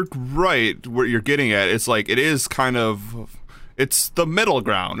you're right where you're getting at. It's like, it is kind of... It's the middle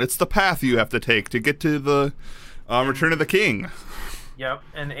ground. It's the path you have to take to get to the Return of the King. Yep,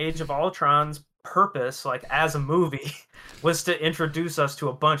 and Age of Ultron's purpose, like as a movie, was to introduce us to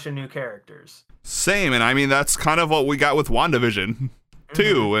a bunch of new characters. Same, and I mean that's kind of what we got with WandaVision,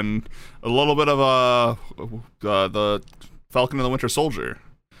 too, and a little bit of the Falcon and the Winter Soldier.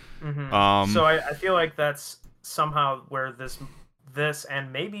 So I feel like that's somehow where this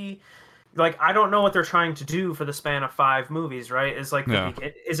and maybe, like, I don't know what they're trying to do for the span of 5 movies, right? Is like,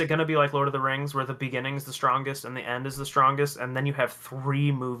 is it going to be like Lord of the Rings, where the beginning's the strongest and the end is the strongest, and then you have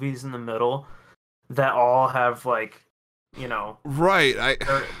 3 movies in the middle that all have, like, you know, right?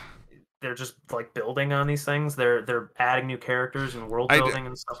 They're just like building on these things. They're adding new characters and world building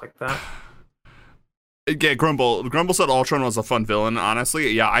and stuff like that. Yeah, Grumble said Ultron was a fun villain.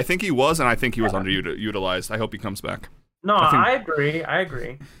 Honestly, yeah, I think he was, and I think he was underutilized. I hope he comes back. No, I agree.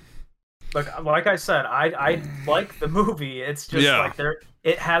 Like I said, I like the movie. It's just like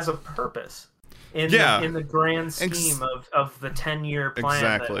it has a purpose in the grand scheme of the 10-year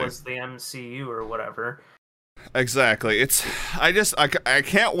plan that was the MCU or whatever. Exactly. I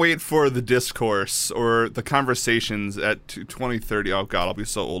can't wait for the discourse or the conversations at 2030. Oh god, I'll be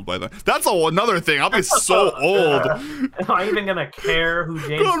so old by then. That's another thing. I'll be so old. Am I even gonna care who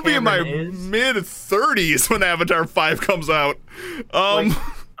James Cameron is? Be in my mid-30s when Avatar 5 comes out.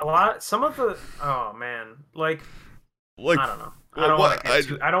 Some of the I don't know. I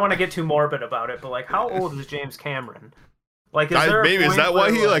don't want to get too morbid about it, but like, how old is James Cameron? Like, is that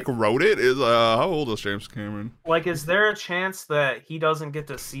why he wrote it? How old is James Cameron? Like, is there a chance that he doesn't get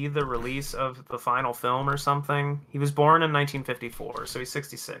to see the release of the final film or something? He was born in 1954, so he's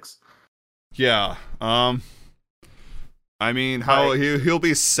 66. Yeah. I mean, he'll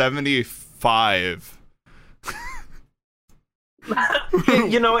be 75.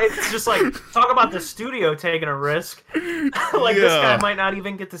 You know, it's just like, talk about the studio taking a risk. Like, this guy might not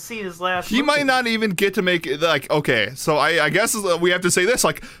even get to see his last movie. Might not even get to make it, like, okay, so I guess we have to say this,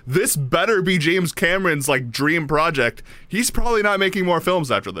 like, this better be James Cameron's, like, dream project. He's probably not making more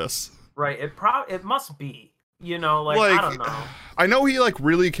films after this. Right, it must be, you know, like I don't know. I know he, like,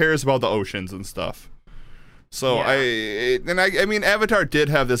 really cares about the oceans and stuff. So, I mean, Avatar did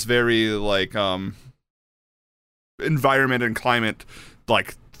have this very, like, environment and climate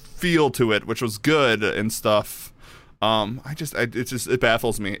like feel to it, which was good and stuff. It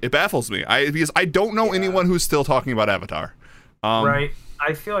baffles me. Because I don't know anyone who's still talking about Avatar. Right.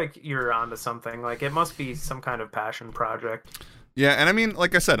 I feel like you're onto something. Like, it must be some kind of passion project. Yeah, and I mean,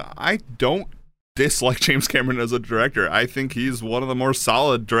 like I said, I don't dislike James Cameron as a director. I think he's one of the more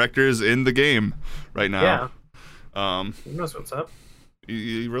solid directors in the game right now. Yeah. He knows what's up.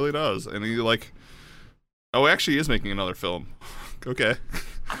 He really does, and he like. Oh, actually, he is making another film. Okay.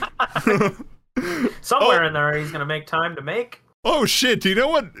 Somewhere in there, he's gonna make time to make. Oh shit! Do you know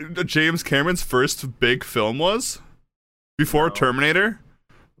what James Cameron's first big film was? Before Terminator?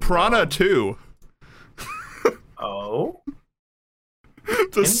 Piranha 2. Oh.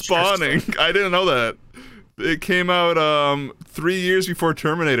 The Spawning. I didn't know that. It came out 3 years before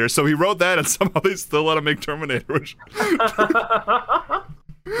Terminator, so he wrote that, and somehow they still let him make Terminator,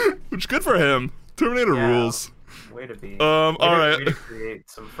 which good for him. Terminator rules. Way to be. All right. Way to create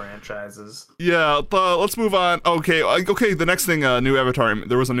some franchises. Yeah. Let's move on. Okay. The next thing, new Avatar.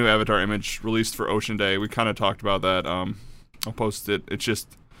 There was a new Avatar image released for Ocean Day. We kind of talked about that. I'll post it. It's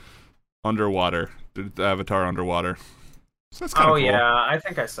just underwater. The Avatar underwater. So that's kind of cool. Yeah. I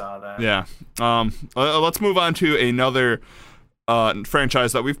think I saw that. Yeah. Let's move on to another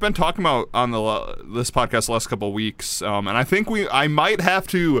franchise that we've been talking about on this podcast the last couple of weeks. And I think I might have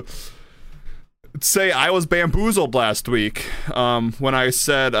to say I was bamboozled last week when I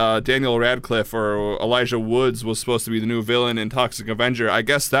said Daniel Radcliffe or Elijah Woods was supposed to be the new villain in Toxic Avenger. I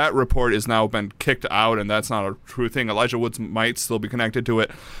guess that report has now been kicked out, and that's not a true thing. Elijah Woods might still be connected to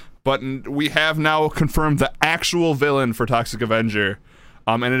it, but we have now confirmed the actual villain for Toxic Avenger,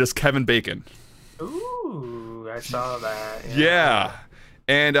 and it is Kevin Bacon. Ooh, I saw that. Yeah.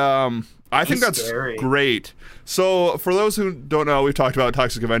 And I think that's great. So, for those who don't know, we've talked about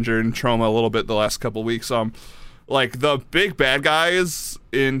Toxic Avenger and Troma a little bit the last couple weeks. Like, the big bad guys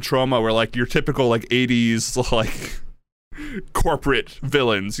in Troma were, like, your typical, like, 80s, like, corporate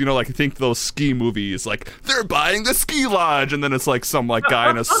villains. You know, like, I think those ski movies, like, they're buying the ski lodge, and then it's, like, some, like, guy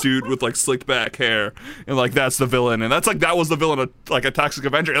in a suit with, like, slicked back hair, and, like, that's the villain. And that's, like, that was the villain of, like, a Toxic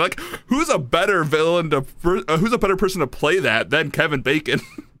Avenger. And, like, who's a better person to play that than Kevin Bacon?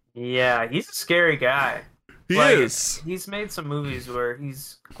 Yeah, he's a scary guy. He is. He's made some movies where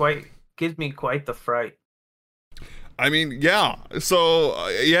gives me quite the fright. I mean, yeah. So,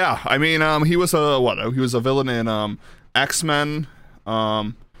 yeah. I mean, he was a villain in X-Men.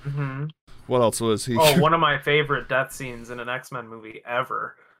 Mm-hmm. What else was he? Oh, one of my favorite death scenes in an X-Men movie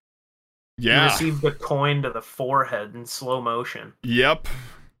ever. Yeah. He received the coin to the forehead in slow motion. Yep.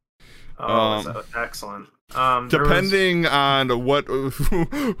 Oh, so excellent. Depending on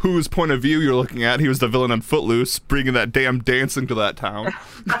whose point of view you're looking at, he was the villain in Footloose, bringing that damn dancing to that town.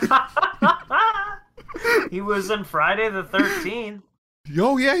 He was in Friday the 13th.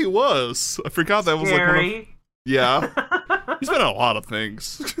 Oh yeah, he was. I forgot that was like one of... Yeah. He's been in a lot of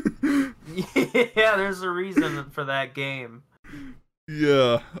things. Yeah, there's a reason for that game.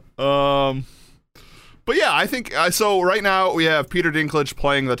 Yeah. But yeah, I think so. Right now we have Peter Dinklage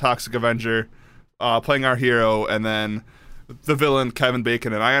playing the Toxic Avenger, playing our hero, and then the villain Kevin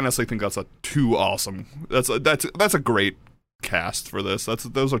Bacon. And I honestly think that's too awesome. That's a great cast for this.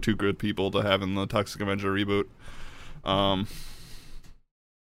 Those are two good people to have in the Toxic Avenger reboot.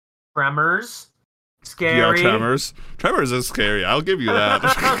 Tremors. Scary. Yeah, Tremors is scary. I'll give you that.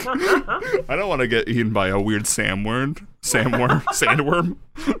 I don't want to get eaten by a weird sandworm.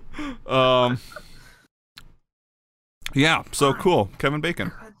 Yeah, so cool. Kevin Bacon.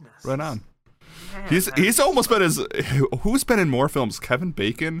 Goodness. Right on. Man, He's almost been who's been in more films, Kevin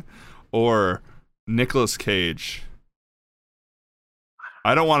Bacon or Nicolas Cage?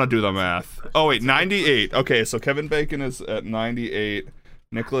 I don't want to do the math. Oh wait, 98. Okay, so Kevin Bacon is at 98.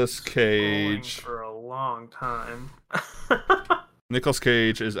 Nicolas Cage for a long time. Nicolas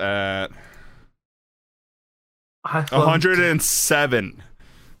Cage is at I 107.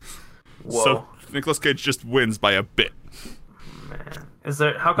 Whoa. So Nicolas Cage just wins by a bit. Man,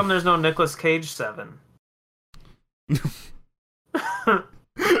 how come there's no Nicolas Cage 7?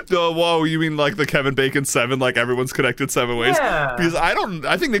 Oh, whoa, you mean like the Kevin Bacon 7, like everyone's connected 7 ways? Yeah. Because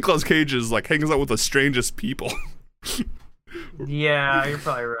I think Nicolas Cage is like hangs out with the strangest people. Yeah, you're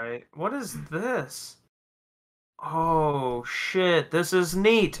probably right. What is this? Oh shit, this is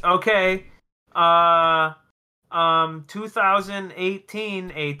neat. Okay.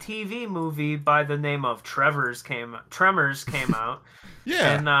 2018, a TV movie by the name of Tremors came out.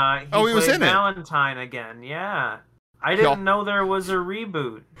 Yeah. And he was in Valentine again. Yeah. I didn't know there was a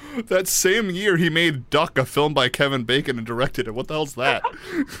reboot. That same year he made Duck, a film by Kevin Bacon, and directed it. What the hell's that?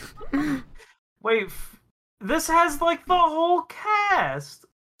 Wait, this has like the whole cast.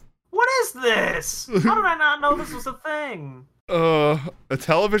 What is this? How did I not know this was a thing? A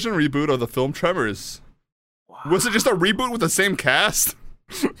television reboot of the film Tremors. Wow. Was it just a reboot with the same cast?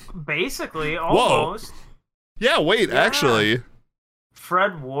 Basically, almost. Whoa. Yeah, wait, actually.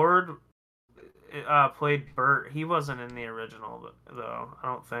 Fred Ward played Bert. He wasn't in the original, though, I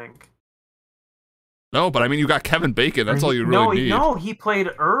don't think. No, but I mean, you got Kevin Bacon. That's all you really need. No, he played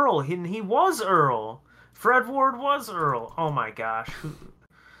Earl. He was Earl. Fred Ward was Earl. Oh my gosh.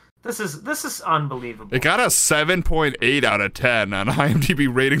 This is unbelievable. It got a 7.8 out of 10 on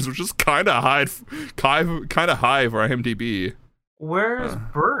IMDb ratings, which is kind of high for IMDb. Where's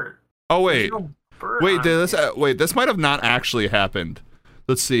Bert? Oh wait, no Bert wait, this might have not actually happened.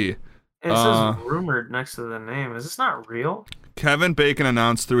 Let's see. It says rumored next to the name. Is this not real? Kevin Bacon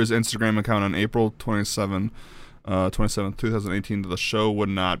announced through his Instagram account on April 27th, 2018, that the show would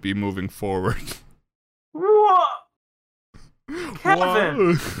not be moving forward. What?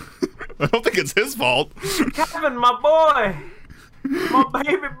 Kevin! I don't think it's his fault. Kevin, my boy! My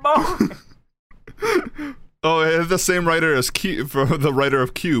baby boy! Oh, it had the same writer as for the writer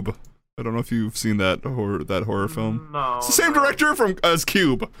of Cube. I don't know if you've seen that horror film. No. It's the same director as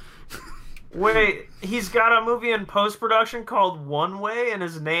Cube. Wait, he's got a movie in post-production called One Way, and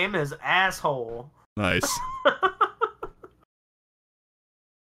his name is Asshole. Nice.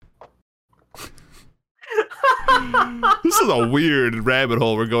 This is a weird rabbit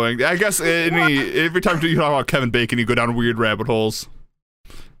hole we're going. I guess every time you talk about Kevin Bacon, you go down weird rabbit holes.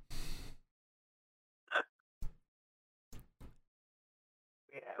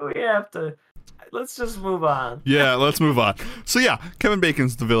 Yeah, we have to. Let's just move on. Yeah, let's move on. So yeah, Kevin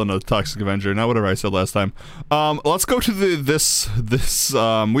Bacon's the villain of the Toxic Avenger. Not whatever I said last time. Let's go to this.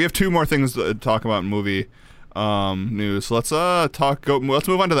 We have 2 more things to talk about in movie news. So let's let's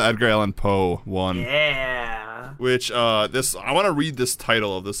move on to the Edgar Allan Poe one. Yeah. Which I want to read this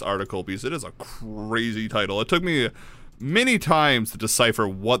title of this article because it is a crazy title. It took me many times to decipher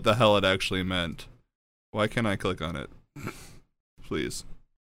what the hell it actually meant. Why can't I click on it? Please.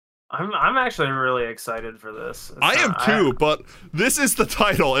 I'm actually really excited for this. I am too, but this is the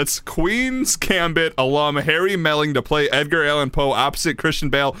title. It's Queen's Gambit alum Harry Melling to play Edgar Allan Poe opposite Christian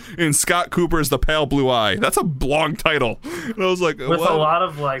Bale in Scott Cooper's The Pale Blue Eye. That's a long title. And I was like, with what? A lot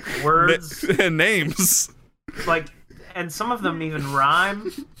of like words and names. Like, and some of them even rhyme.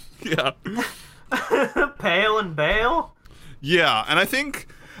 Yeah. Pale and Bale? Yeah, and I think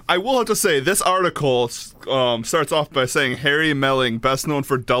I will have to say this article starts off by saying Harry Melling, best known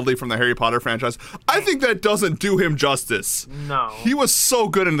for Dudley from the Harry Potter franchise. I think that doesn't do him justice. No. He was so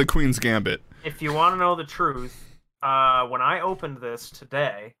good in The Queen's Gambit. If you want to know the truth, when I opened this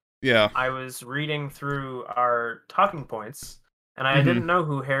today, Yeah. I was reading through our talking points, and I didn't know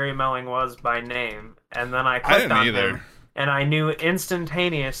who Harry Melling was by name, and then I clicked on him, and I knew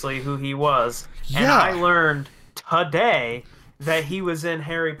instantaneously who he was, and I learned today that he was in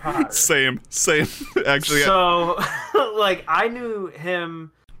Harry Potter. Same. Actually. So, like, I knew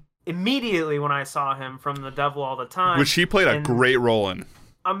him immediately when I saw him from The Devil All the Time. Which he played a great role in.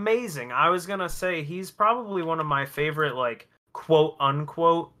 Amazing. I was gonna say, he's probably one of my favorite, like,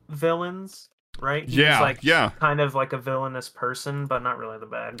 quote-unquote villains, right? He was, like, kind of like a villainous person, but not really the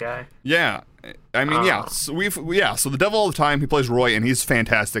bad guy. Yeah. I mean, So The Devil All the Time, he plays Roy, and he's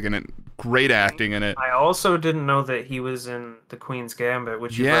fantastic in it. Great acting in it. I also didn't know that he was in The Queen's Gambit,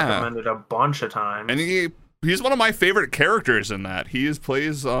 which you recommended a bunch of times. And he's one of my favorite characters in that. He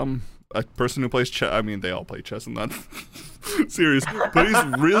plays a person who plays chess. I mean, they all play chess in that series, but he's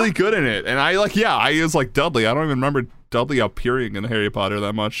really good in it. And I was like Dudley. I don't even remember Dudley appearing in Harry Potter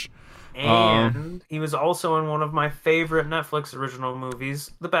that much. And he was also in one of my favorite Netflix original movies,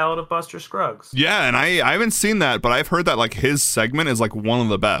 The Ballad of Buster Scruggs. Yeah, and I haven't seen that, but I've heard that like his segment is like one of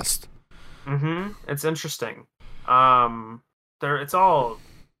the best. It's interesting. It's all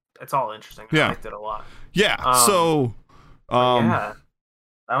interesting. I liked it a lot. Yeah. I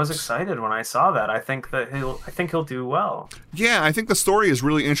was excited when I saw that. I think he'll do well. Yeah, I think the story is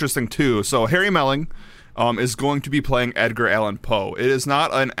really interesting too. So Harry Melling is going to be playing Edgar Allan Poe. It is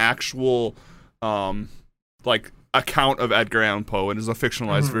not an actual like account of Edgar Allan Poe. It is a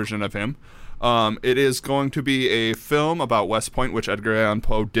fictionalized version of him. It is going to be a film about West Point, which Edgar Allan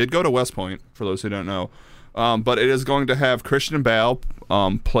Poe did go to West Point, for those who don't know. But it is going to have Christian Bale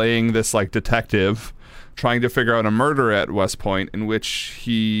playing this like detective trying to figure out a murder at West Point, in which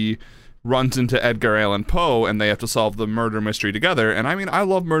he runs into Edgar Allan Poe, and they have to solve the murder mystery together. And I mean, I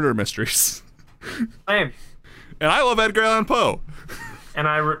love murder mysteries. Same. And I love Edgar Allan Poe. And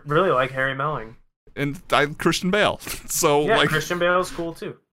I really like Harry Melling. And Christian Bale. So yeah, Christian Bale's cool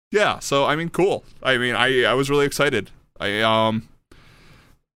too. Yeah, so I mean, cool. I mean, I was really excited. I am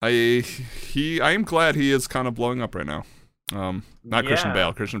glad he is kind of blowing up right now. Not Christian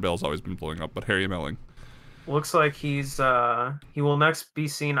Bale. Christian Bale's always been blowing up, but Harry Melling. Looks like he will next be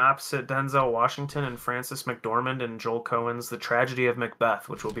seen opposite Denzel Washington and Frances McDormand in Joel Coen's The Tragedy of Macbeth,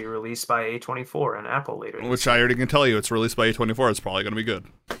 which will be released by A24 and Apple later. Which I already can tell you, it's released by A24. It's probably going to be good.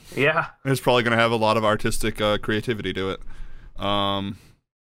 Yeah. It's probably going to have a lot of artistic creativity to it.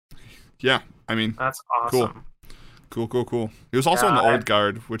 Yeah, I mean, that's awesome. Cool. He was also in The Old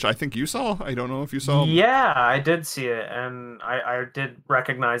Guard, which I think you saw. I don't know if you saw him. Yeah, I did see it, and I did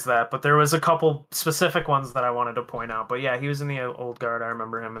recognize that, but there was a couple specific ones that I wanted to point out. But yeah, he was in The Old Guard. I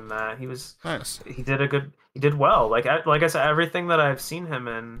remember him in that. He was nice. He did well. Like I said, everything that I've seen him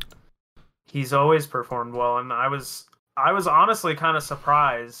in, he's always performed well, and I was honestly kind of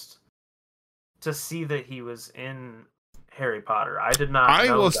surprised to see that he was in Harry Potter. I did not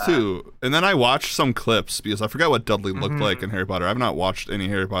know I was that. too. And then I watched some clips because I forgot what Dudley looked like in Harry Potter. I've not watched any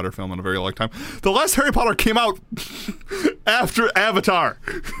Harry Potter film in a very long time. The last Harry Potter came out after Avatar.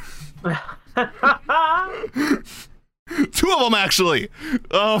 Two of them, actually.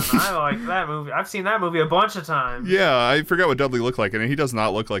 I like that movie. I've seen that movie a bunch of times. Yeah, I forgot what Dudley looked like, and he does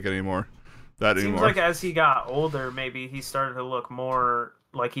not look like it anymore. Seems like as he got older, maybe he started to look more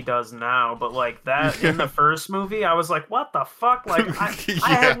like he does now, but like that in the first movie, I was like, what the fuck? Like, I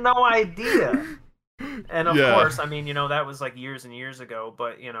had no idea. And of course, I mean, that was like years and years ago,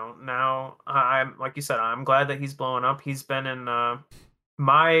 but now I'm, like you said, I'm glad that he's blowing up. He's been in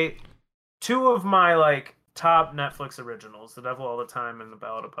two of my like top Netflix originals, The Devil All the Time and The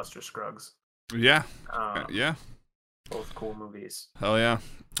Ballad of Buster Scruggs. Yeah. Both cool movies. Hell yeah.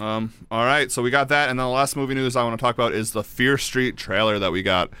 All right, so we got that, and then the last movie news I want to talk about is the Fear Street trailer that we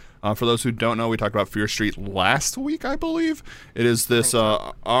got. For those who don't know, we talked about Fear Street last week, I believe. It is this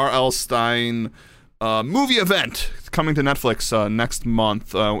R.L. Stine movie event coming to Netflix next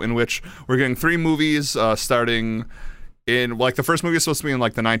month, in which we're getting 3 movies starting in, like, the first movie is supposed to be in,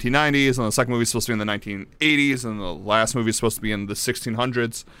 like, the 1990s, and the second movie is supposed to be in the 1980s, and the last movie is supposed to be in the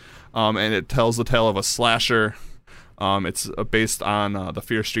 1600s, and it tells the tale of a slasher. It's based on the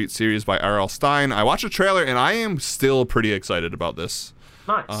Fear Street series by R.L. Stine. I watched the trailer, and I am still pretty excited about this.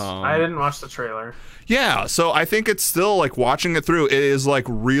 Nice. I didn't watch the trailer. Yeah, so I think it's still, like, watching it through, it is, like,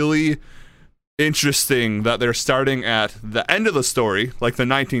 really interesting that they're starting at the end of the story, like the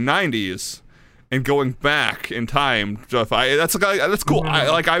 1990s, and going back in time. That's cool.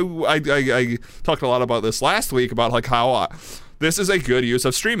 I talked a lot about this last week about like how this is a good use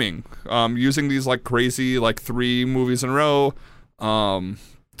of streaming. Using these like crazy like 3 movies in a row,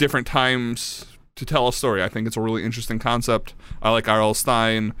 different times to tell a story. I think it's a really interesting concept. I like R.L.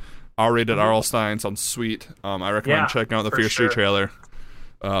 Stine. R-rated R.L. Stine sounds sweet. I recommend checking out the Fear Street trailer.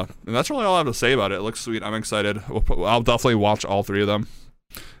 And that's really all I have to say about it. It looks sweet. I'm excited. I'll definitely watch all 3 of them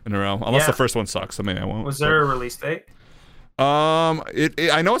in a row, unless the first one sucks. I mean, I won't. Was there a release date?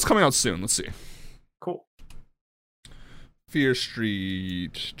 I know it's coming out soon. Let's see. Cool. Fear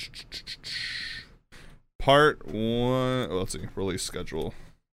Street Part 1. Let's see. Release schedule.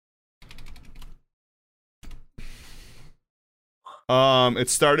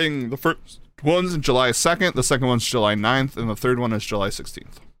 It's starting, the first one's July 2nd, the second one's July 9th, and the third one is July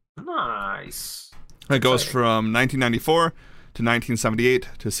 16th. Nice. It goes from 1994 to 1978 to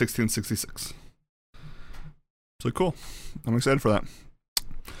 1666. So cool. I'm excited for that.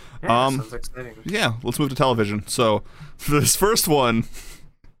 Yeah, sounds exciting. Yeah, let's move to television. So, for this first one,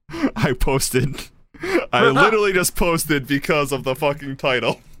 I posted. I literally just posted because of the fucking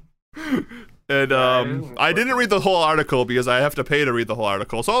title. And I didn't read the whole article because I have to pay to read the whole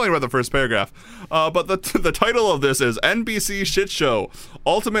article, so I only read the first paragraph. But the title of this is NBC Shit Show,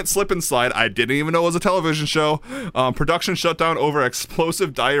 Ultimate Slip and Slide. I didn't even know it was a television show. Production shutdown over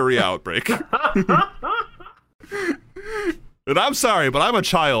explosive diarrhea outbreak. And I'm sorry, but I'm a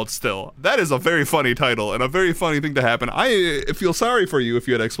child still. That is a very funny title and a very funny thing to happen. I feel sorry for you if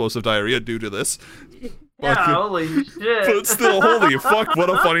you had explosive diarrhea due to this. Yeah, holy shit. But still, holy fuck,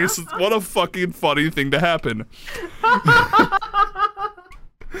 what a fucking funny thing to happen.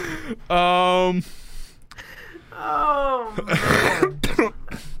 Oh, man.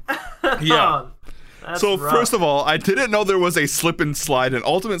 Yeah. So, rough. first of all, I didn't know there was a slip and slide, an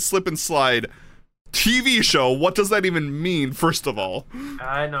ultimate slip and slide TV show. What does that even mean, first of all?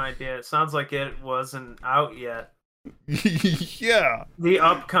 I had no idea. It sounds like it wasn't out yet. Yeah. The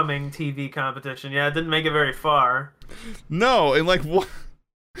upcoming TV competition. Yeah, it didn't make it very far. No, and like, what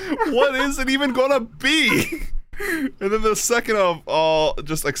is it even gonna be? And then the second of all,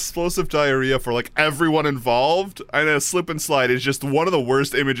 just explosive diarrhea for like everyone involved, and a slip and slide is just one of the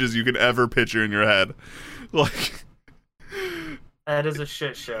worst images you can ever picture in your head. Like, that is a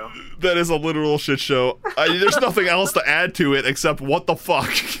shit show. That is a literal shit show. There's nothing else to add to it except what the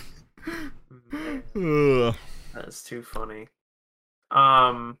fuck. That's too funny.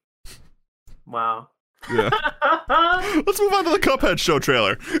 Wow. Yeah. Let's move on to the Cuphead show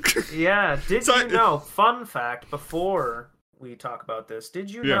trailer. Yeah. Did you know, fun fact, before we talk about this, did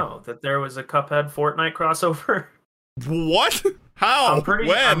you know that there was a Cuphead Fortnite crossover? What? How? When?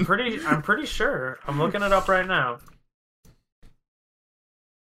 I'm pretty sure. I'm looking it up right now.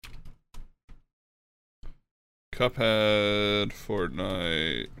 Cuphead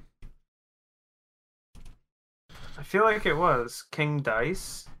Fortnite. I feel like it was King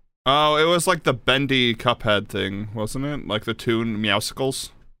Dice. Oh, it was like the bendy Cuphead thing, wasn't it? Like the tune Meowsicles.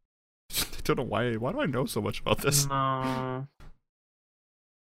 I don't know why. Why do I know so much about this? No.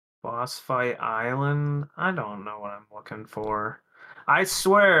 Boss Fight Island? I don't know what I'm looking for. I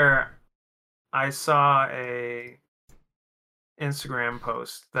swear I saw a Instagram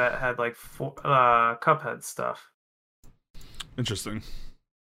post that had like Cuphead stuff. Interesting.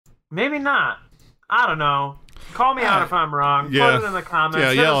 Maybe not. I don't know. Call me out if I'm wrong. Yeah. Put it in the comments. Yeah,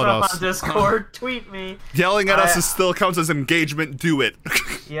 Hit yell us at up us. on Discord. Tweet me. Yelling at us still counts as engagement. Do it.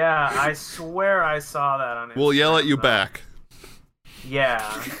 Yeah, I swear I saw that on Instagram. We'll yell at you back.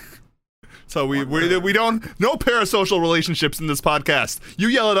 Yeah. So we don't, no parasocial relationships in this podcast. You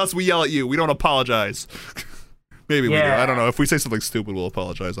yell at us, we yell at you. We don't apologize. Maybe we do. I don't know. If we say something stupid, we'll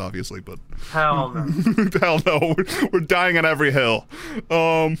apologize, obviously. But hell no. Hell no. We're dying on every hill.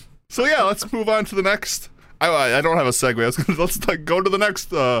 So yeah, let's move on to the next. I don't have a segue. Let's go to the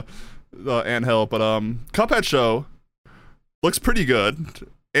next anthill. But Cuphead show looks pretty good.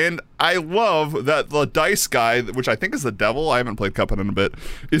 And I love that the dice guy, which I think is the devil, I haven't played Cuphead in a bit,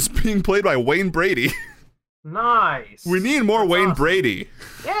 is being played by Wayne Brady. Nice. We need more Wayne awesome. Brady.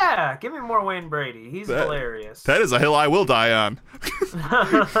 Yeah, give me more Wayne Brady. He's hilarious. That is a hill I will die on.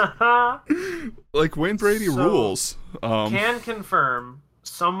 Like, Wayne Brady rules. Can confirm,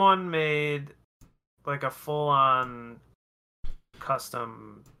 someone made like a full-on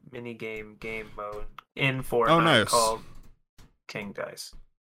custom minigame game mode in Fortnite called King Dice.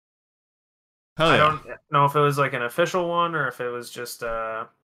 Hell yeah. I don't know if it was like an official one or if it was just like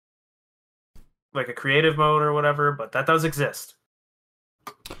a creative mode or whatever, but that does exist.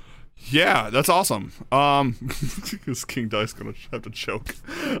 Yeah, that's awesome. Is King Dice gonna have to choke?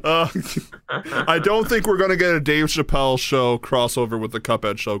 I don't think we're gonna get a Dave Chappelle show crossover with the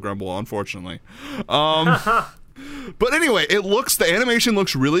Cuphead show, Grumble, unfortunately. But anyway, the animation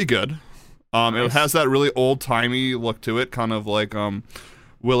looks really good. Nice. It has that really old-timey look to it, kind of like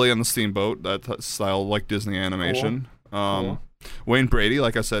Willie and the Steamboat, that style, like Disney animation. Cool. Wayne Brady,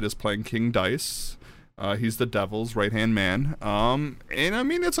 like I said, is playing King Dice. He's the devil's right-hand man. And I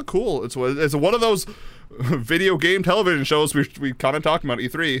mean, it's one of those video game television shows we kind of talked about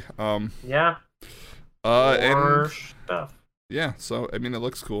E3. Yeah. And stuff. Yeah, so I mean, it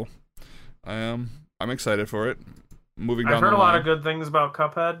looks cool. I'm excited for it. I've heard a lot of good things about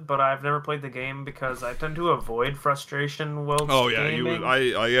Cuphead, but I've never played the game because I tend to avoid frustration while gaming.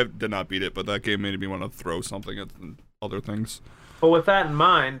 I did not beat it, but that game made me want to throw something at other things. But with that in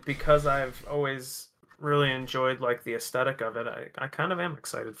mind, because I've always really enjoyed like the aesthetic of it, I kind of am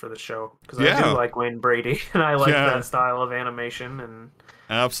excited for the show because I do like Wayne Brady and I like that style of animation. And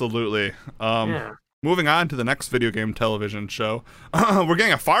absolutely. Moving on to the next video game television show, we're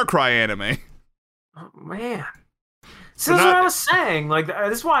getting a Far Cry anime. Oh man. So that's what I was saying. Like,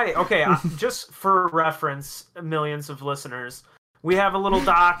 this is why. Okay, just for reference, millions of listeners, we have a little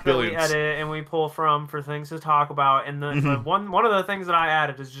doc that we edit and we pull from for things to talk about. And the one of the things that I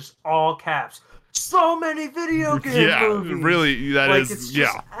added is just all caps. So many video game movies. Yeah, really, it's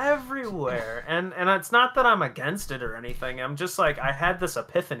just everywhere. And it's not that I'm against it or anything. I'm just like, I had this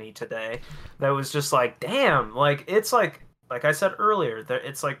epiphany today that was just like, damn, like it's like I said earlier, that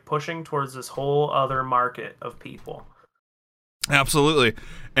it's like pushing towards this whole other market of people. Absolutely.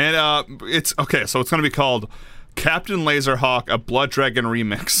 And it's okay, so it's going to be called Captain Laserhawk, a Blood Dragon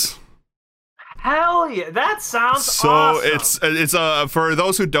remix. Hell yeah, that sounds awesome. So it's for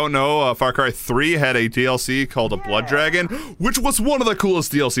those who don't know, Far Cry 3 had a DLC called a Blood Dragon, which was one of the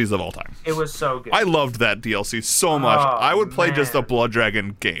coolest DLCs of all time. It was so good. I loved that DLC so much. I would play just a Blood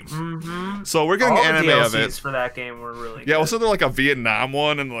Dragon game. Mm-hmm. So we're getting anime DLCs of it. For that game were really good. Yeah, wasn't there like a Vietnam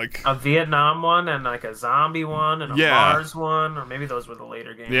one and like a Vietnam one and like a zombie one and a Mars one, or maybe those were the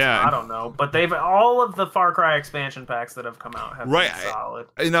later games. Yeah, I don't know. But all of the Far Cry expansion packs that have come out have been solid.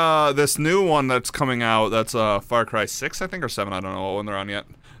 And this new one that's coming out, that's Far Cry 6, I think, or 7, I don't know when they're on yet.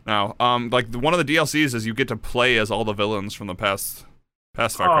 Now, like one of the DLCs is you get to play as all the villains from the past Far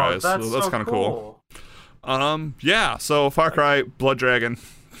Cries. That's so that's kind of cool. Yeah, so Far Cry, Blood Dragon,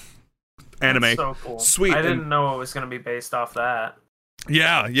 anime. That's so cool. Sweet. I didn't know it was going to be based off that.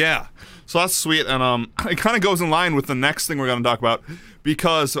 Yeah. So that's sweet, and it kind of goes in line with the next thing we're going to talk about,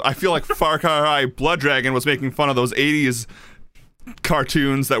 because I feel like Far Cry Blood Dragon was making fun of those 80s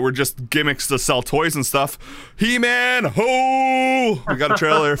cartoons that were just gimmicks to sell toys and stuff. He-Man, ho! We got a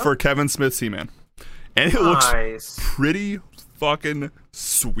trailer for Kevin Smith's He-Man, and it looks pretty fucking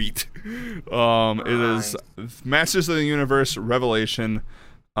sweet. It is Masters of the Universe Revelation.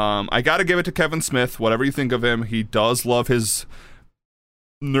 I gotta give it to Kevin Smith. Whatever you think of him, he does love his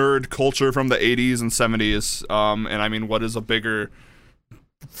nerd culture from the 80s and 70s. And I mean, what is a bigger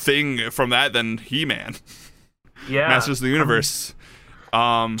thing from that than He-Man? Yeah, Masters of the Universe.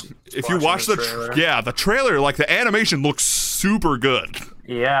 If you watch the trailer, like the animation looks super good.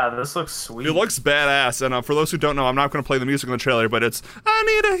 Yeah, this looks sweet. It looks badass. And for those who don't know, I'm not going to play the music in the trailer, but it's "I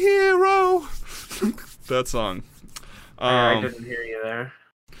Need a Hero." That song. I didn't hear you there.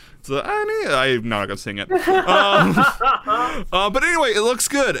 So I'm not gonna sing it. But anyway, it looks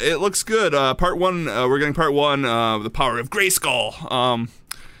good. Part 1. We're getting part 1. The Power of Grayskull.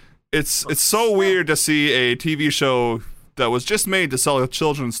 It's so weird to see a TV show that was just made to sell a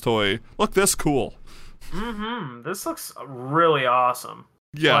children's toy look this cool. This looks really awesome.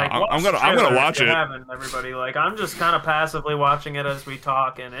 Yeah, like, I'm gonna watch it. Everybody, like, I'm just kind of passively watching it as we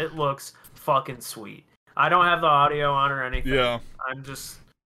talk, and it looks fucking sweet. I don't have the audio on or anything. Yeah, I'm just.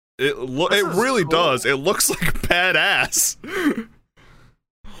 It really does. It looks like badass.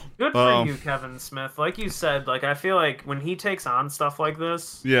 Good for you, Kevin Smith. Like you said, like I feel like when he takes on stuff like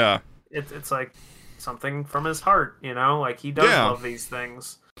this, it's like something from his heart, you know? Like he does love these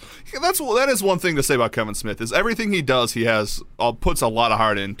things. Yeah, that is one thing to say about Kevin Smith is everything he does, he puts a lot of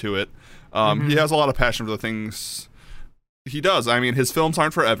heart into it. He has a lot of passion for the things he does. I mean, his films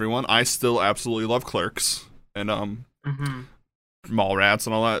aren't for everyone. I still absolutely love Clerks and Mallrats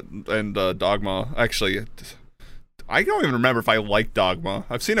and all that, and Dogma. Actually, I don't even remember if I like Dogma.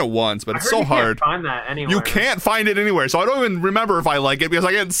 I've seen it once, but it's so hard. You can't find that anywhere. You can't find it anywhere, so I don't even remember if I like it because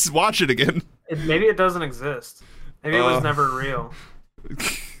I can't watch it again. Maybe it doesn't exist. Maybe it was never real.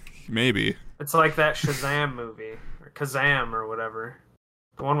 Maybe. It's like that Shazam movie, or Kazam, or whatever.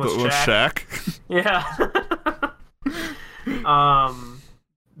 The one with Shaq. Yeah.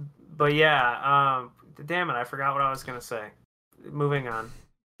 But yeah, damn it, I forgot what I was gonna say. Moving on.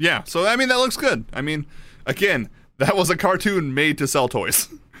 Yeah, so I mean that looks good. I mean, again, that was a cartoon made to sell toys.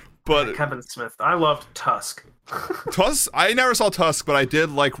 But Kevin Smith, I loved Tusk. Tusk, I never saw Tusk, but I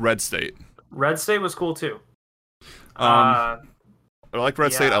did like Red State. Red State was cool too. I like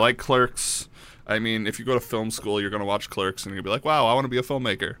Red State. I like Clerks. I mean, if you go to film school, you're gonna watch Clerks, and you're gonna be like, "Wow, I want to be a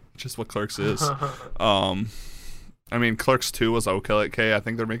filmmaker." Just what Clerks is. I mean, Clerks 2 was okay. I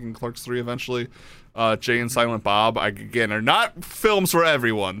think they're making Clerks 3 eventually. Jay and Silent Bob, again, are not films for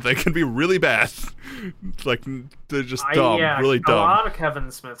everyone. They can be really bad. Like, they're just dumb, really dumb. A lot of Kevin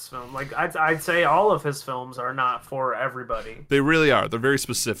Smith's films, like, I'd say all of his films are not for everybody. They really are. They're very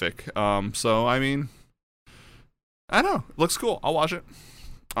specific. So, I mean, I don't know. It looks cool. I'll watch it.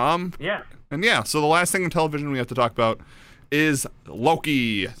 Yeah. And yeah, so the last thing in television we have to talk about is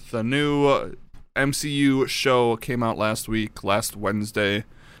Loki, the new MCU show came out last Wednesday.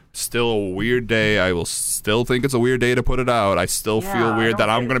 Still a weird day. I will still think it's a weird day to put it out. I still feel weird that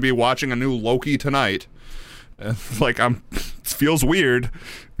I'm going to be watching a new Loki tonight. Like, it feels weird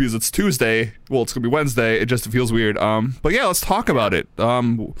because it's Tuesday. Well, it's going to be Wednesday. It just feels weird. But yeah, let's talk about it.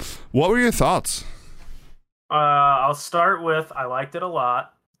 What were your thoughts? I'll start with I liked it a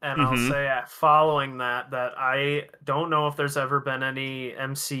lot. And I'll say following that I don't know if there's ever been any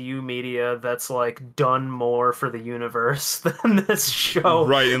MCU media that's like done more for the universe than this show.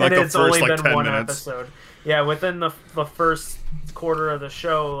 Right, in like and the it's first only like been 10 one minutes. episode. Yeah, within the first quarter of the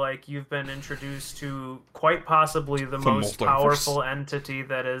show, like you've been introduced to quite possibly the most powerful entity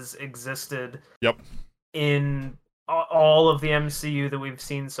that has existed. Yep. In all of the MCU that we've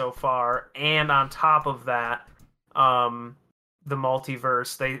seen so far, and on top of that, the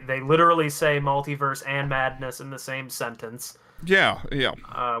multiverse. They literally say multiverse and madness in the same sentence. Yeah.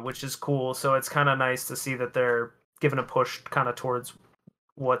 Which is cool. So it's kind of nice to see that they're giving a push kind of towards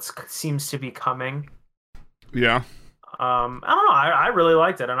what seems to be coming. Yeah. I don't know. I really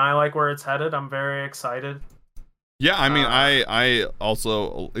liked it, and I like where it's headed. I'm very excited. Yeah, I mean, I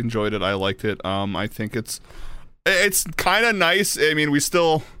also enjoyed it. I liked it. I think it's kind of nice. I mean, we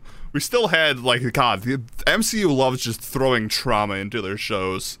still had, like, God, the MCU loves just throwing trauma into their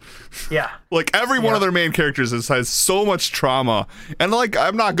shows. Yeah. Like, every one of their main characters has so much trauma. And, like,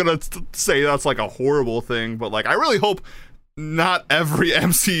 I'm not gonna say that's, like, a horrible thing, but, like, I really hope not every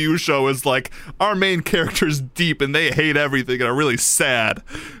MCU show is, like, our main character's deep and they hate everything and are really sad.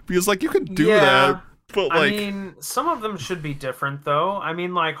 Because, like, you could do that, but, like... I mean, some of them should be different, though. I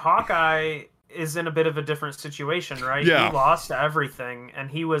mean, like, Hawkeye is in a bit of a different situation, right? Yeah. He lost everything,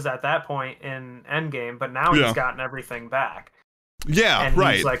 and he was at that point in Endgame, but now he's gotten everything back. Yeah, and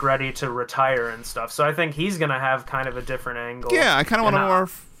right. He's like ready to retire and stuff. So I think he's gonna have kind of a different angle. Yeah, I kind of want more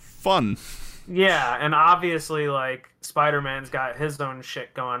fun. Yeah, and obviously, like, Spider-Man's got his own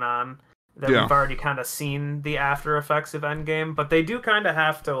shit going on that we've already kind of seen the after effects of Endgame, but they do kind of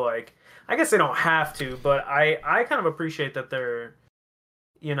have to, like, I guess they don't have to, but I kind of appreciate that they're,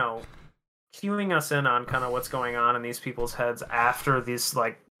 you know, cueing us in on kind of what's going on in these people's heads after these,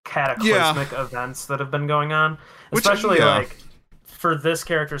 like, cataclysmic events that have been going on. Especially, like, for this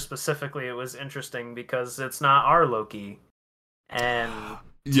character specifically, it was interesting because it's not our Loki. And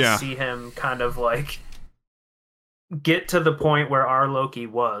to see him kind of, like, get to the point where our Loki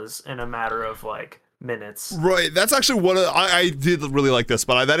was in a matter of, like, minutes. Right, that's actually what I did really like this,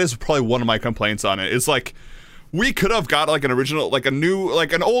 but that is probably one of my complaints on it. It's like, we could have got, like, an original, like, a new,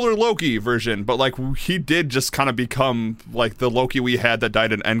 like, an older Loki version, but, like, he did just kind of become, like, the Loki we had that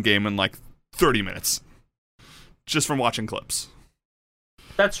died in Endgame in, like, 30 minutes. Just from watching clips.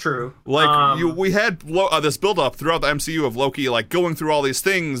 That's true. Like, we had this build-up throughout the MCU of Loki, like, going through all these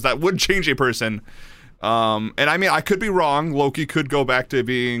things that would change a person. And, I mean, I could be wrong. Loki could go back to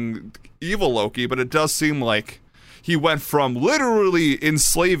being evil Loki, but it does seem like he went from literally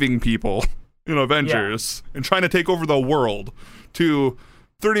enslaving people in Avengers and trying to take over the world to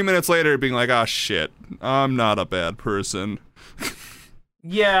 30 minutes later being like, ah, shit, I'm not a bad person.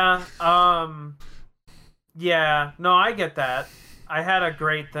 Yeah, no, I get that. I had a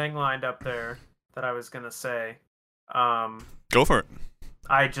great thing lined up there that I was gonna say. Go for it.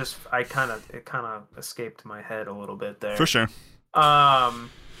 It kind of escaped my head a little bit there. For sure.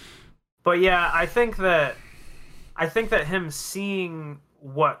 But yeah, I think that him seeing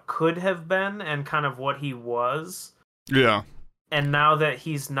what could have been and kind of what he was. Yeah. And now that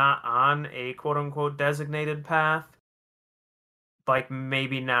he's not on a quote unquote designated path, like,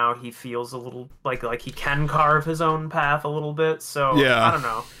 maybe now he feels a little like he can carve his own path a little bit. So I don't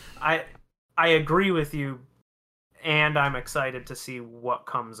know. I agree with you, and I'm excited to see what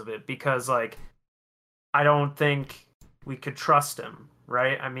comes of it, because, like, I don't think we could trust him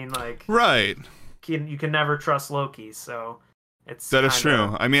right? I mean, like, right. you can never trust Loki, so that is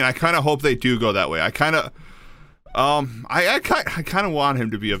true. I mean, I kind of hope they do go that way. I kind of, I kind of want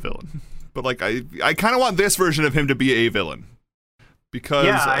him to be a villain, but like I kind of want this version of him to be a villain,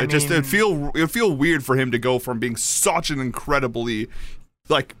 because it'd feel weird for him to go from being such an incredibly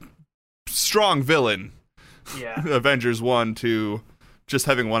like strong villain, Avengers 1, to just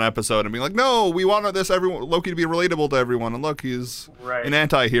having one episode and being like, no, we want Loki to be relatable to everyone, and look, he's an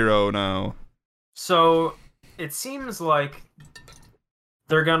anti-hero now. So it seems like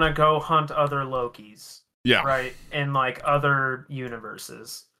they're gonna go hunt other Lokis. Yeah. Right? In, like, other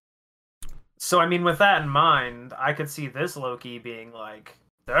universes. So, I mean, with that in mind, I could see this Loki being like,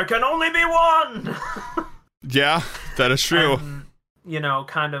 there can only be one! Yeah, that is true. And, you know,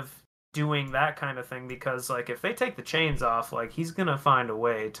 kind of doing that kind of thing, because, like, if they take the chains off, like, he's gonna find a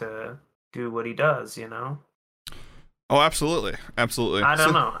way to do what he does, you know? Oh, absolutely. Absolutely. I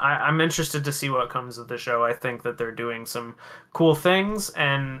don't know. I'm interested to see what comes of the show. I think that they're doing some cool things,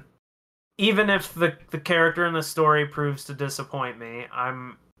 and even if the character in the story proves to disappoint me,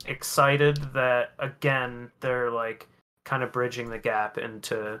 I'm excited that, again, they're, like, kind of bridging the gap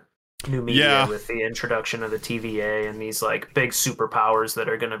into new media with the introduction of the TVA and these, like, big superpowers that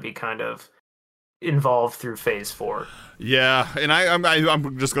are going to be kind of involved through Phase 4. Yeah, and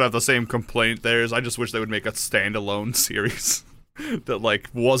I'm just gonna have the same complaint there. Is I just wish they would make a standalone series that like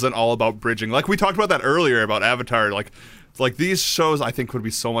wasn't all about bridging. Like we talked about that earlier about Avatar. Like these shows I think would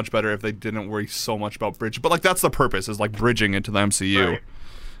be so much better if they didn't worry so much about bridge. But like that's the purpose, is like bridging into the MCU.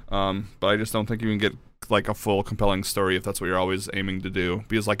 Right. But I just don't think you can get like a full compelling story if that's what you're always aiming to do.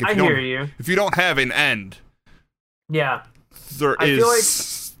 Because like if you don't have an end, I feel like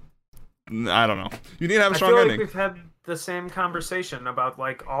I don't know. You need to have a strong ending. We've had the same conversation about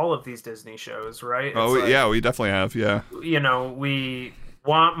like all of these Disney shows, right? We definitely have. Yeah. You know, we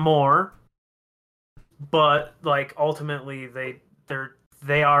want more, but like ultimately they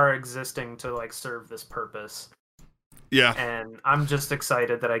are existing to like serve this purpose. Yeah. And I'm just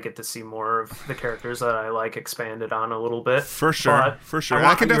excited that I get to see more of the characters that I like expanded on a little bit. For sure. I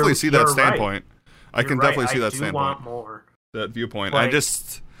can definitely see that standpoint. I can definitely see that standpoint. I want more. That viewpoint. Like, I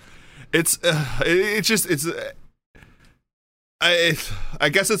guess this is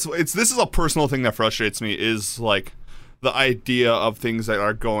a personal thing that frustrates me, is like the idea of things that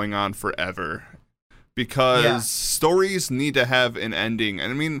are going on forever, because stories need to have an ending.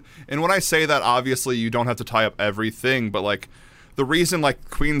 And I mean, and when I say that, obviously you don't have to tie up everything, but like the reason like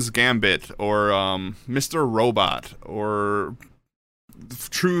Queen's Gambit or Mr. Robot or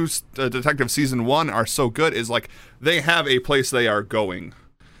True Detective Season 1 are so good is like they have a place they are going.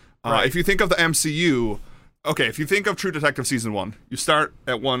 If you think of the MCU, okay, if you think of True Detective Season 1, you start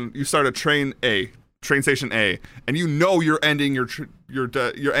at train station A, and you know you're ending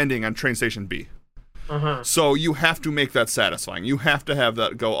you're ending on train station B. So you have to make that satisfying. You have to have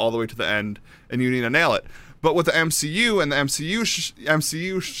that go all the way to the end, and you need to nail it. But with the MCU and the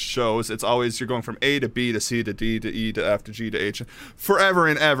MCU shows, it's always you're going from A to B to C to D to E to F to G to H, forever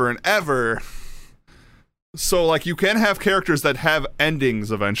and ever and ever. So like you can have characters that have endings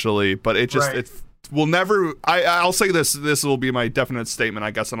eventually, but it just it will never. I'll say this will be my definite statement,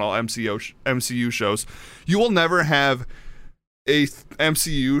 I guess, on all MCU shows. You will never have a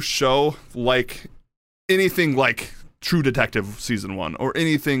MCU show like anything like True Detective Season 1 or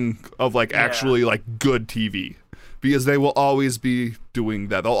anything of like actually like good TV, because they will always be doing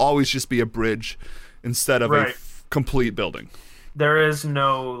that. They'll always just be a bridge instead of a complete building. There is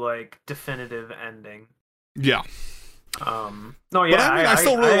no like definitive ending. Yeah. No, yeah. But I mean, I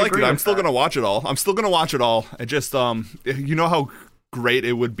still really like it. I'm still gonna watch it all. I just you know how great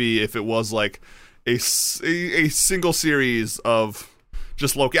it would be if it was like a single series of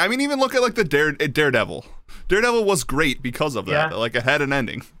just Loki. I mean, even look at like the Daredevil. Daredevil was great because of that. Like it had an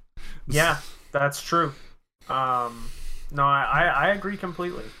ending. Yeah, that's true. No, I agree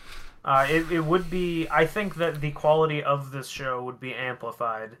completely. It would be. I think that the quality of this show would be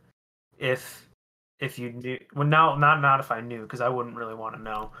amplified if you knew. Well, not if I knew, because I wouldn't really want to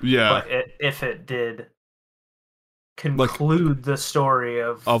know. Yeah. But if it did conclude the story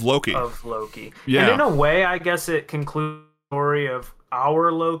of Loki. Yeah. And in a way, I guess it concludes the story of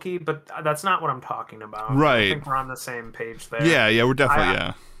our Loki, but that's not what I'm talking about. Right. I think we're on the same page there. Yeah, we're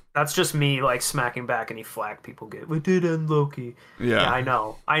definitely, That's just me, like, smacking back any flack people get. We did end Loki. Yeah. I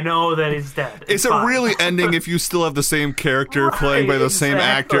know that he's dead. Is it really ending if you still have the same character playing by the same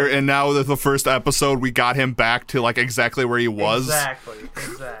actor, and now with the first episode, we got him back to, like, exactly where he was? Exactly.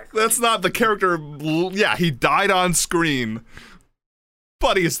 That's not the character. Yeah, he died on screen,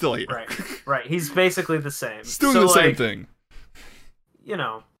 but he is still here. Right. He's basically the same. He's doing the same thing. you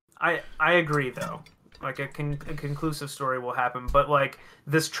know, I agree though. Like a conclusive story will happen, but like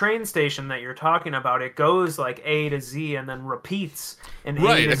this train station that you're talking about, it goes like A to Z and then repeats in A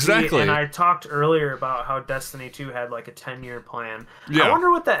to exactly. Z. And I talked earlier about how Destiny 2 had like a 10-year plan. Yeah. I wonder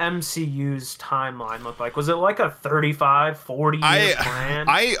what the MCU's timeline looked like. Was it like a 35, 40-year plan?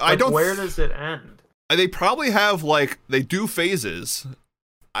 I don't. Where does it end? They probably have like they do phases,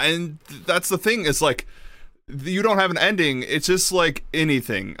 and that's the thing. Is like. You don't have an ending. It's just like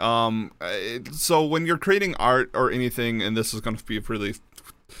anything. So when you're creating art or anything, and this is going to be really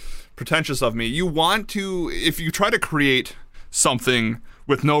pretentious of me, you want to, if you try to create something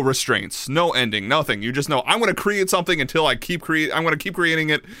with no restraints, no ending, nothing, you just know, I'm going to create something until I'm going to keep creating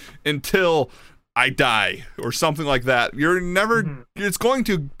it until I die or something like that. You're never, it's going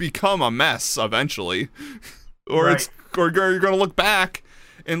to become a mess eventually, or right. or you're going to look back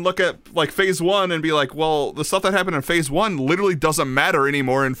and look at like phase 1 and be like, well, the stuff that happened in phase 1 literally doesn't matter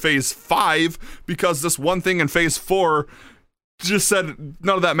anymore in phase 5 because this one thing in phase 4 just said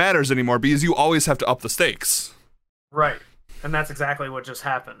none of that matters anymore because you always have to up the stakes. Right. And that's exactly what just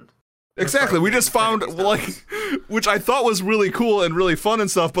happened. Exactly. We just found like, which I thought was really cool and really fun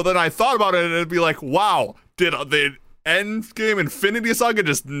and stuff, but then I thought about it and it'd be like, wow, did the Endgame Infinity Saga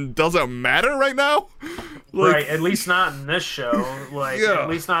just doesn't matter right now? Like, right, at least not in this show. Like, at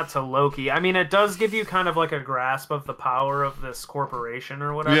least not to Loki. I mean, it does give you kind of like a grasp of the power of this corporation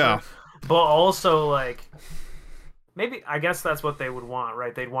or whatever. Yeah. But also, like, maybe, I guess that's what they would want,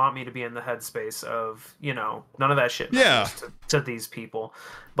 right? They'd want me to be in the headspace of, you know, none of that shit matters to these people.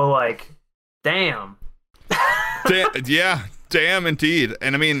 But, like, damn. Damn indeed.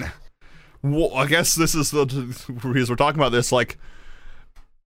 And I mean, well, I guess this is the reason we're talking about this, like,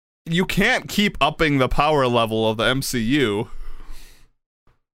 you can't keep upping the power level of the MCU.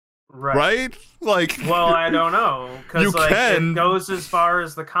 Right? Like, well, I don't know. Because, like, can. It goes as far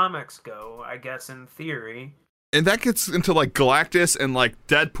as the comics go, I guess, in theory. And that gets into, like, Galactus and, like,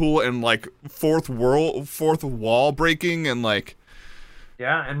 Deadpool and, like, fourth wall breaking and, like...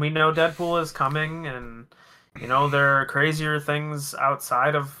 Yeah, and we know Deadpool is coming, and, you know, there are crazier things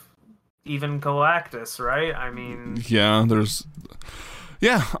outside of even Galactus, right? I mean... Yeah,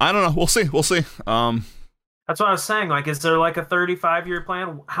 Yeah, I don't know. We'll see. That's what I was saying. Like, is there like a 35-year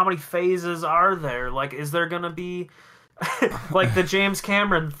plan? How many phases are there? Like, is there gonna be like the James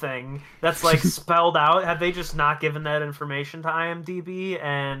Cameron thing that's like spelled out? Have they just not given that information to IMDb?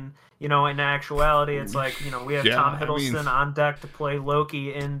 And, you know, in actuality, it's like, you know, we have Tom Hiddleston on deck to play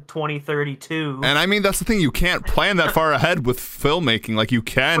Loki in 2032. And I mean, that's the thing. You can't plan that far ahead with filmmaking. Like, you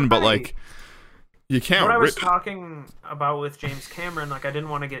can, but like... You can't. What I was talking about with James Cameron, like, I didn't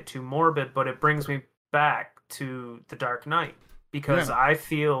want to get too morbid, but it brings me back to The Dark Knight because I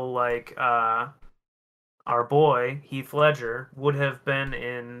feel like our boy Heath Ledger would have been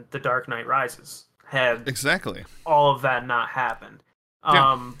in The Dark Knight Rises had all of that not happened.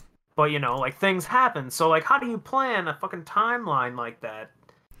 But you know, like, things happen. So like, how do you plan a fucking timeline like that?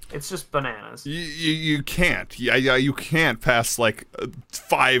 It's just bananas. You can't. Yeah, you can't pass like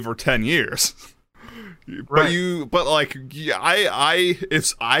 5 or 10 years. Right. But like,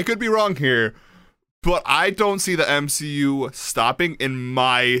 if I could be wrong here, but I don't see the MCU stopping in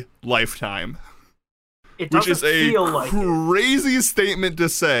my lifetime. It doesn't feel like crazy statement to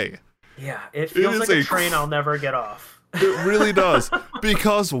say. Yeah, it feels like a train I'll never get off. It really does.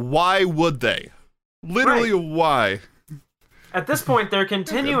 Because why would they? Literally, why? At this point, they're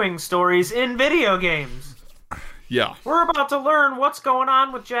continuing stories in video games. Yeah. We're about to learn what's going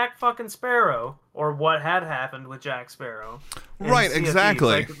on with Jack fucking Sparrow, or what had happened with Jack Sparrow. Right,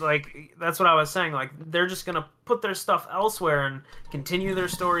 exactly. Like, that's what I was saying. Like, they're just gonna put their stuff elsewhere and continue their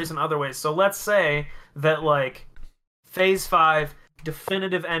stories in other ways. So let's say that, like, Phase 5,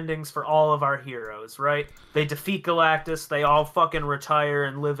 definitive endings for all of our heroes, right? They defeat Galactus, they all fucking retire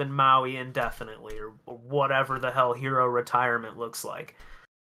and live in Maui indefinitely, or whatever the hell hero retirement looks like.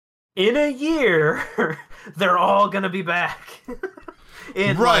 In a year, they're all gonna be back.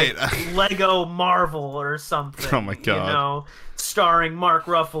 In like Lego Marvel or something. Oh my god. You know, starring Mark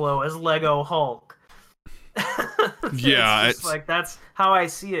Ruffalo as Lego Hulk. It's like, that's how I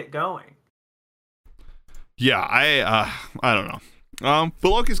see it going. Yeah, I don't know. But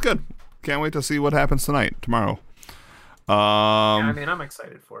Loki's good. Can't wait to see what happens tomorrow. Yeah, I mean, I'm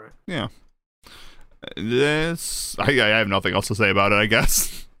excited for it. Yeah. I have nothing else to say about it, I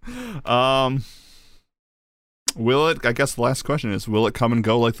guess. Will it? I guess the last question is: will it come and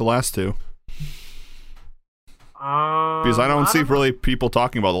go like the last two? Because I don't see really people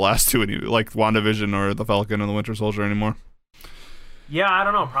talking about the last two, like WandaVision or the Falcon and the Winter Soldier anymore. Yeah, I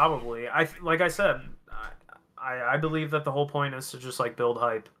don't know. Probably. Like I said, I believe that the whole point is to just like build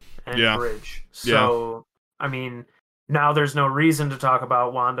hype and Yeah. bridge. So I mean, now there's no reason to talk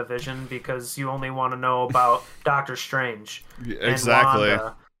about WandaVision because you only want to know about Doctor Strange Exactly. and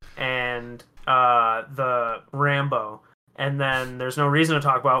Wanda and the Rambo. And then there's no reason to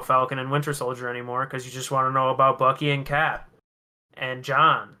talk about Falcon and Winter Soldier anymore because you just want to know about Bucky and Cap and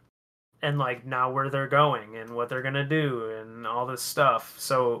John and like now where they're going and what they're gonna do and all this stuff.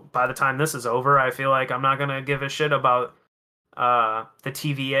 So by the time this is over, I feel like I'm not gonna give a shit about the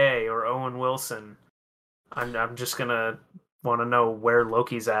TVA or Owen Wilson. I'm just gonna want to know where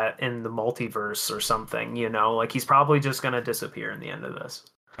Loki's at in the multiverse or something. You know, like he's probably just gonna disappear in the end of this.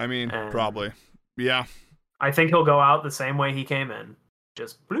 I mean, probably. Yeah. I think he'll go out the same way he came in,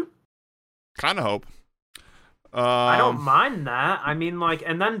 just bloop. Kind of hope. I don't mind that. I mean, like,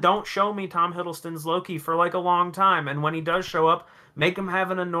 and then don't show me Tom Hiddleston's Loki for like a long time. And when he does show up, make him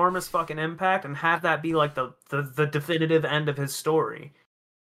have an enormous fucking impact and have that be like the definitive end of his story.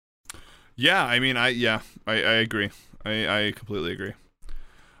 Yeah, I mean, I agree. I completely agree.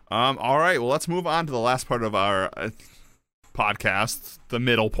 All right, well, let's move on to the last part of our podcast, the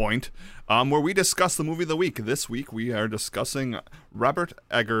middle point, where we discuss the movie of the week. This week we are discussing Robert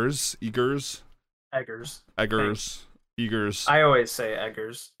Eggers. I always say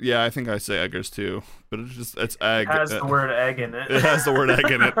Eggers. Yeah, I think I say Eggers too, but it's egg. It has the word egg in it. It has the word egg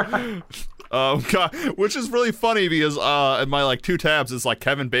in it. God, which is really funny because in my like 2 tabs it's like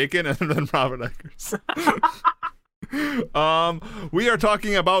Kevin Bacon and then Robert Eggers. We are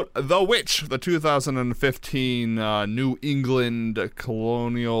talking about The Witch, the 2015 New England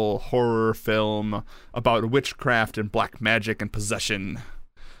colonial horror film about witchcraft and black magic and possession.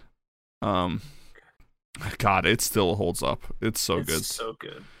 God, it still holds up. It's good. It's so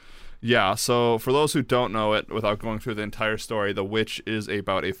good. Yeah, so for those who don't know it, without going through the entire story, The Witch is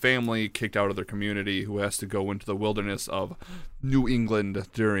about a family kicked out of their community who has to go into the wilderness of New England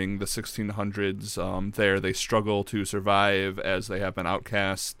during the 1600s. There, they struggle to survive as they have been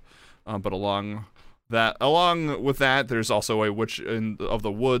outcast. But along with that, there's also a witch of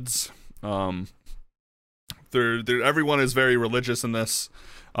the woods. Everyone is very religious in this.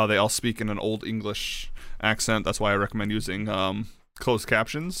 They all speak in an Old English accent. That's why I recommend using closed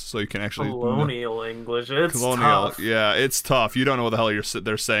captions, so you can actually colonial English. It's tough. Yeah, it's tough. You don't know what the hell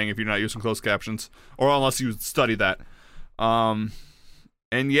they're saying if you're not using closed captions, or unless you study that. And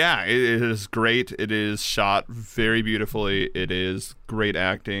yeah, it is great. It is shot very beautifully. It is great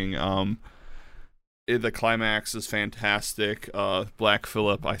acting. The climax is fantastic. Black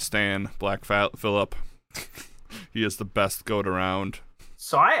Phillip, I stan Black Phillip. He is the best goat around.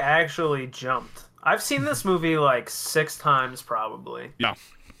 So I actually jumped. I've seen this movie like 6 times probably. Yeah.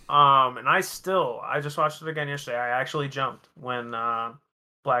 And I just watched it again yesterday. I actually jumped when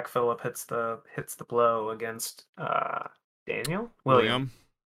Black Phillip hits the blow against William.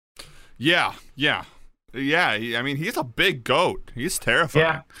 Yeah. I mean, he's a big goat. He's terrifying.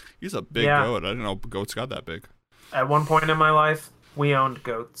 Yeah. He's a big goat. I didn't know goats got that big. At one point in my life, we owned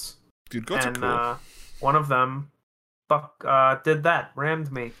goats. Dude, goats are cool. One of them did that,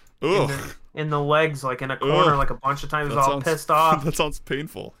 rammed me in the legs, like in a corner, like a bunch of times. All pissed off. That sounds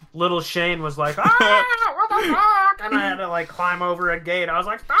painful. Little Shane was like, "Ah, what the fuck?" And I had to like climb over a gate. I was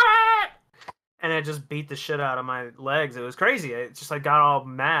like, "Stop it!" And it just beat the shit out of my legs. It was crazy. It just like got all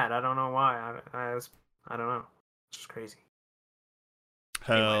mad. I don't know why. I don't know. It's just crazy.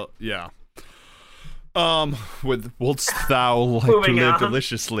 Hell yeah. Wouldst thou like to live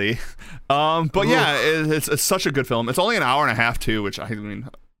deliciously? But yeah, it's such a good film. It's only an hour and a half too, which I mean,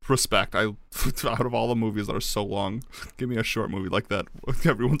 respect. Out of all the movies that are so long, give me a short movie like that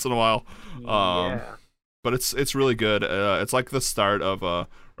every once in a while. Yeah. But it's really good. It's like the start of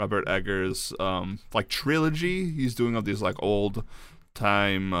Robert Eggers like trilogy he's doing of these like old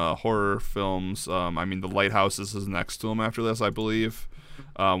time horror films. I mean, The Lighthouse is next to him after this, I believe.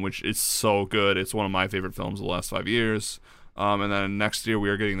 Which is so good. It's one of my favorite films of the last 5 years. And then next year we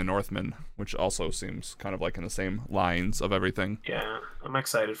are getting The Northman, which also seems kind of like in the same lines of everything. Yeah, I'm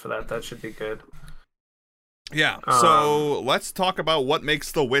excited for that. That should be good. Yeah, so let's talk about what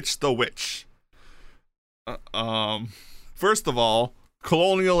makes The Witch the Witch. First of all,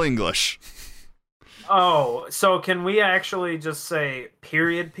 colonial English. Oh, so can we actually just say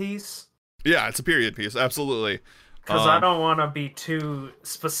period piece? Yeah, it's a period piece, absolutely. Because I don't want to be too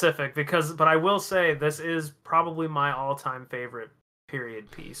specific, but I will say this is probably my all-time favorite period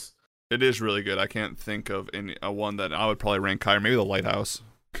piece. It is really good. I can't think of one that I would probably rank higher. Maybe The Lighthouse.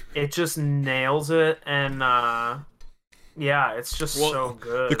 It just nails it, and Yeah, it's just so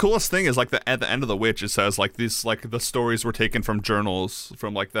good. The coolest thing is like at the end of The Witch, it says like these like the stories were taken from journals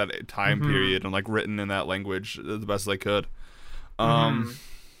from like that time period and like written in that language the best they could.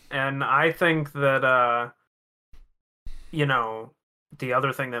 And I think that you know, the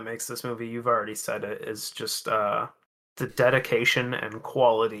other thing that makes this movie, you've already said it, is just the dedication and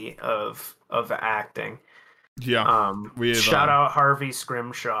quality of acting. Yeah. Shout out Harvey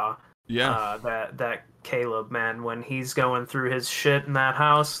Scrimshaw. Yeah. That Caleb, man, when he's going through his shit in that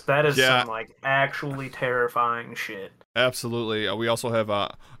house, that is some like actually terrifying shit. Absolutely. We also have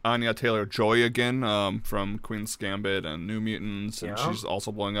Anya Taylor-Joy again from Queen's Gambit and New Mutants, and she's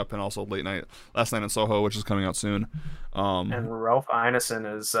also blowing up, and also Last Night in Soho, which is coming out soon. And Ralph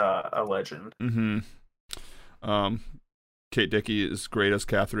Ineson is a legend. Kate Dickie is great as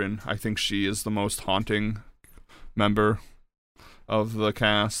Catherine. I think she is the most haunting member of the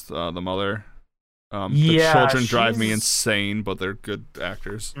cast, the mother. The children drive me insane, but they're good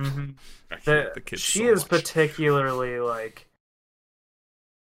actors. I hate the kids she so is much. particularly like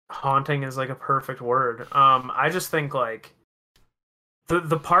haunting is like a perfect word. I just think like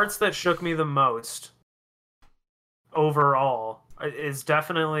the parts that shook me the most overall is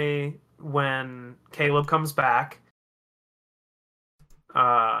definitely when Caleb comes back.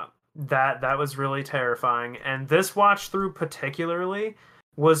 That was really terrifying, and this watch through particularly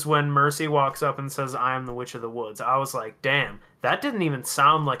was when Mercy walks up and says, "I am the Witch of the Woods." I was like, damn, that didn't even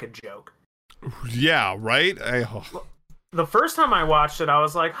sound like a joke. Yeah, right? The first time I watched it, I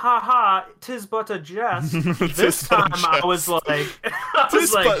was like, ha ha, 'tis but a jest. This time I was like,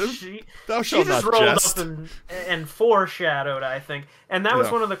 she just rolled up and foreshadowed, I think. And that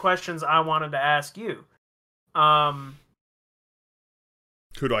was one of the questions I wanted to ask you.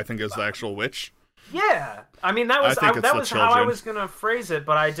 Who do I think is the actual witch? Yeah, I mean that was how I was gonna phrase it,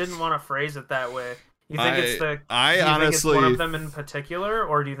 but I didn't want to phrase it that way. You think it's think it's one of them in particular,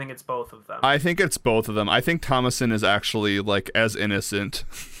 or do you think it's both of them? I think it's both of them. I think Thomasin is actually like as innocent,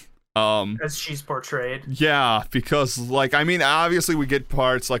 as she's portrayed. Yeah, because like I mean, obviously we get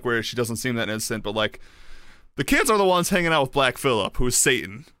parts like where she doesn't seem that innocent, but like the kids are the ones hanging out with Black Phillip, who is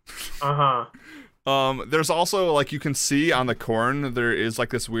Satan. There's also, like, you can see on the corn, there is, like,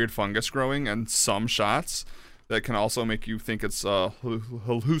 this weird fungus growing, and some shots that can also make you think it's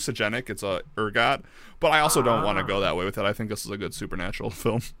hallucinogenic. It's ergot. But I also don't want to go that way with it. I think this is a good supernatural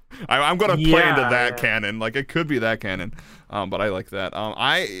film. I'm going to play into that canon. Like, it could be that canon. But I like that.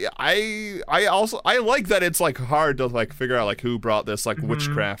 I also like that it's, like, hard to, like, figure out, like, who brought this, like,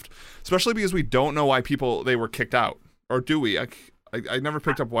 witchcraft. Especially because we don't know why they were kicked out. Or do we? I never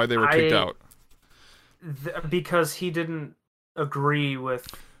picked up why they were kicked out. Because he didn't agree with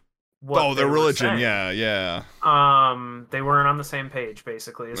what their religion. Yeah. They weren't on the same page,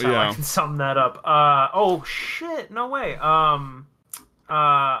 basically, is how I can sum that up. Oh shit, no way. Ralph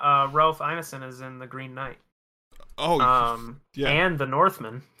Ineson is in The Green Knight. And The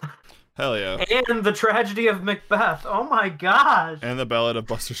Northman. Hell yeah. And The Tragedy of Macbeth. Oh my gosh. And The Ballad of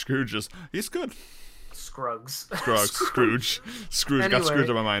Buster Scrooge. He's good. Scrooge. Anyway, got Scrooge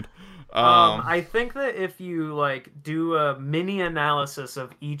on my mind. I think that if you like do a mini analysis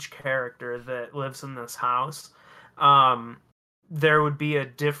of each character that lives in this house, there would be a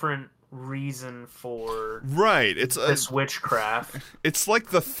different reason for this witchcraft. It's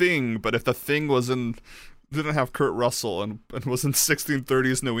like The Thing, but if The Thing didn't have Kurt Russell and was in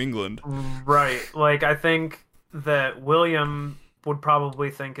 1630s New England. Right. Like I think that William would probably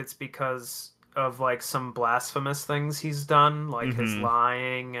think it's because of like some blasphemous things he's done, like his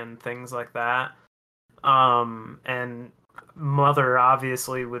lying and things like that. And Mother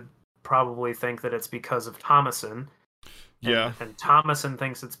obviously would probably think that it's because of Thomasin. And Thomasin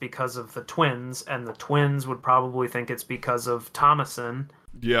thinks it's because of the twins, and the twins would probably think it's because of Thomasin.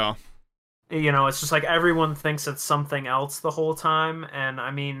 Yeah. You know, it's just like everyone thinks it's something else the whole time, and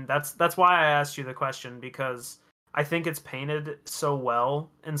I mean that's why I asked you the question, because I think it's painted so well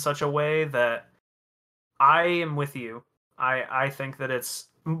in such a way that I am with you. I think that it's,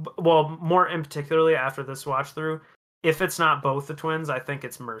 well, more in particularly after this watch through, if it's not both the twins, I think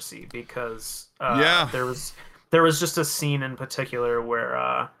it's Mercy, because there was just a scene in particular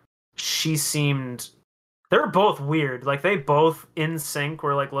where she seemed, they were both weird. Like they both in sync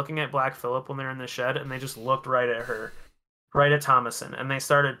were like looking at Black Phillip when they're in the shed, and they just looked right at her, right at Thomasin, and they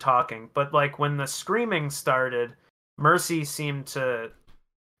started talking. But like when the screaming started, Mercy seemed to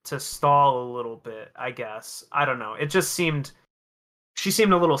stall a little bit, I guess. I don't know. It just seemed, she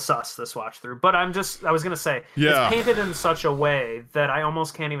seemed a little sus this watch through. But I was gonna say, it's painted in such a way that I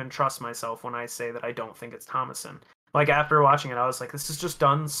almost can't even trust myself when I say that I don't think it's Thomasin. Like after watching it, I was like, this is just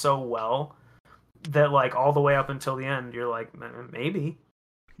done so well that like all the way up until the end, you're like, maybe,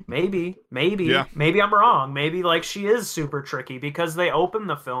 Yeah. maybe I'm wrong. Maybe like she is super tricky because they open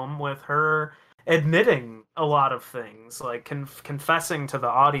the film with her admitting a lot of things, like confessing to the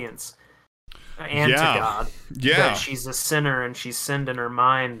audience and to Yeah. God that Yeah. she's a sinner and she's sinned in her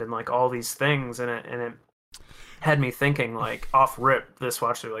mind and like all these things, and it had me thinking like off rip this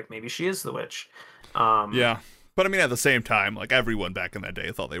watch through like maybe she is the witch. Yeah. But I mean, at the same time, like everyone back in that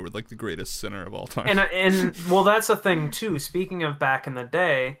day thought they were like the greatest sinner of all time. And well, that's the thing too. Speaking of back in the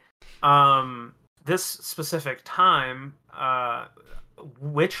day, this specific time,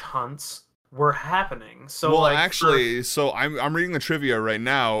 witch hunts were happening. So well, like actually, so I'm reading the trivia right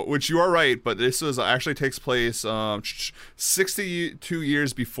now, which you are right, but this was actually takes place 62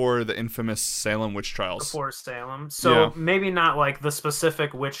 years before the infamous Salem witch trials. before Salem, so Yeah. maybe not like the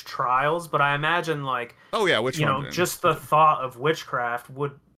specific witch trials, but I imagine like Oh yeah, which one? just the thought of witchcraft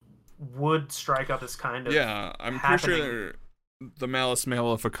would strike up as kind of Yeah, I'm happening. pretty sure the Malleus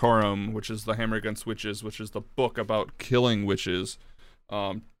Maleficarum, which is the Hammer Against Witches, which is the book about killing witches,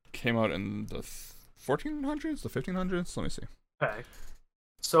 came out in the 1400s, the 1500s. Let me see. Okay,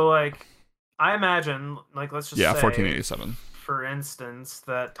 so like I imagine like let's just Yeah, say, 1487. for instance,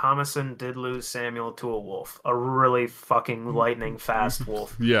 that Thomason did lose Samuel to a wolf, a really fucking lightning fast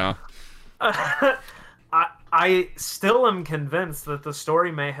wolf. Yeah. I still am convinced that the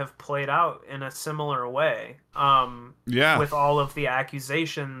story may have played out in a similar way. Yeah. With all of the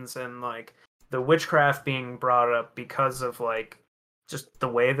accusations and like the witchcraft being brought up because of like just the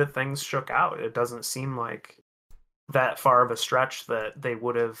way that things shook out. It doesn't seem like that far of a stretch that they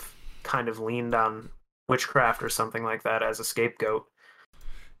would have kind of leaned on witchcraft or something like that as a scapegoat.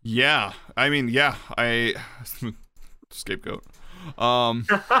 Yeah. I mean, yeah, scapegoat. But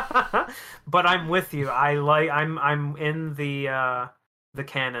I'm with you. I'm in the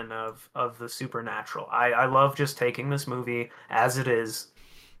canon of the supernatural. I love just taking this movie as it is,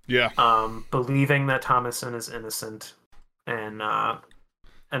 Yeah. believing that Thomason is innocent and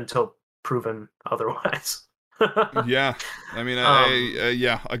until proven otherwise. Yeah. I mean, I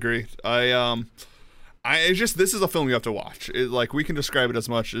yeah, agree. I just, this is a film you have to watch. Like, we can describe it as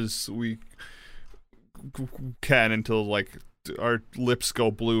much as we can until like our lips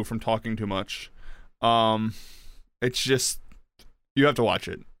go blue from talking too much. It's just, you have to watch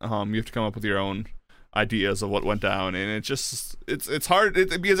it. You have to come up with your own ideas of what went down, and it's hard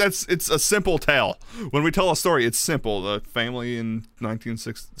because it's a simple tale. When we tell a story, it's simple. The family in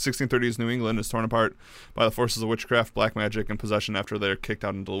 1630s New England is torn apart by the forces of witchcraft, black magic, and possession after they're kicked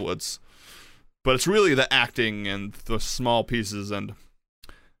out into the woods. But it's really the acting and the small pieces and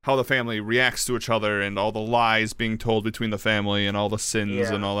how the family reacts to each other and all the lies being told between the family and all the sins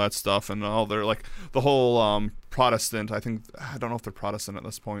and all that stuff and all their, like, the whole Protestant, I don't know if they're Protestant at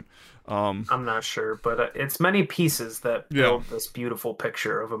this point. I'm not sure, but it's many pieces that build this beautiful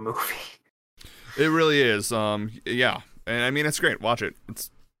picture of a movie. It really is. Yeah. And I mean, it's great. Watch it.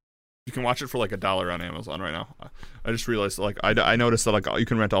 You can watch it for like $1 on Amazon right now. I just realized, like, I noticed that like you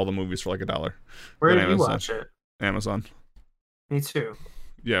can rent all the movies for like $1. Where did you watch it? Amazon. Me too.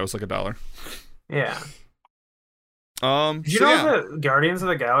 Yeah, it was like $1. Yeah. Did you know that Guardians of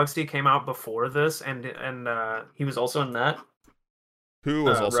the Galaxy came out before this, and he was also in that? Who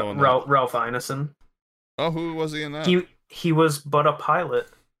was also in that? Ralph Ineson. Oh, who was he in that? He was but a pilot.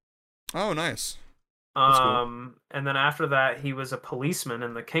 Oh, nice. Cool. And then after that, he was a policeman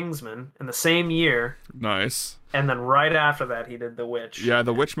in The Kingsman in the same year. Nice. And then right after that, he did The Witch. Yeah,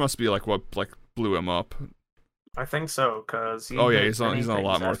 The Witch must be like what blew him up. I think so, because he's on a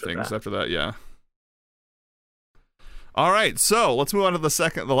lot more things after that. Yeah. All right, so let's move on to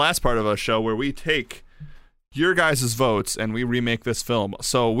the last part of our show where we take your guys' votes and we remake this film.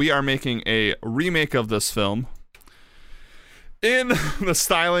 So we are making a remake of this film in the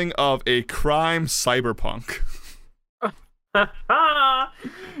styling of a crime cyberpunk.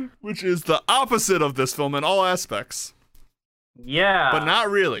 Which is the opposite of this film in all aspects. Yeah. But not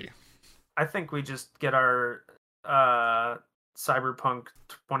really. I think we just get our Cyberpunk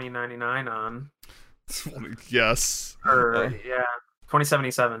 2099 on. Yes. Or, yeah,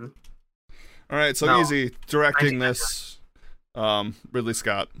 2077. All right, so easy. Directing this, Ridley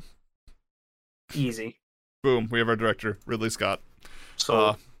Scott. Easy. Boom, we have our director, Ridley Scott.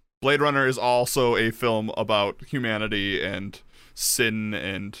 So Blade Runner is also a film about humanity and sin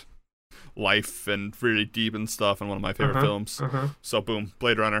and life and really deep and stuff, and one of my favorite films. So boom,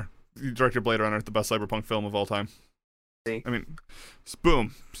 Blade Runner. You directed Blade Runner, the best cyberpunk film of all time. I mean,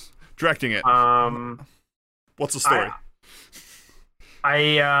 boom, directing it. What's the story?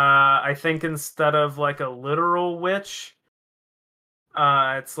 I think instead of like a literal witch,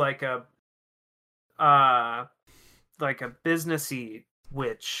 it's like a like a businessy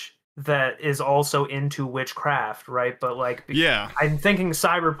witch that is also into witchcraft, right? But like, Yeah. I'm thinking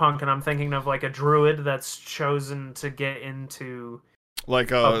cyberpunk, and I'm thinking of like a druid that's chosen to get into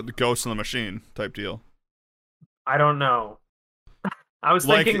like a Ghost in the Machine type deal. I don't know. I was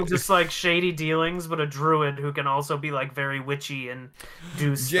Like- thinking just like shady dealings, but a druid who can also be like very witchy and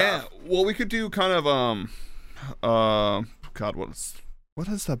do stuff. Yeah, well, we could do kind of God, what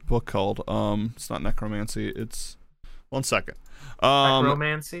is that book called? It's not necromancy. It's 1 second.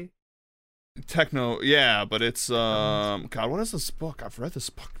 Necromancy? Techno, yeah, but it's God, what is this book? I've read this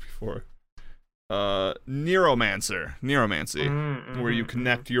book before. Neuromancy, where you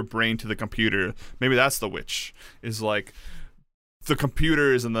connect your brain to the computer. Maybe that's the witch. Is like the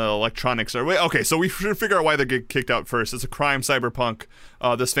computers and the electronics are. Wait, okay, so we should figure out why they get kicked out first. It's a crime cyberpunk.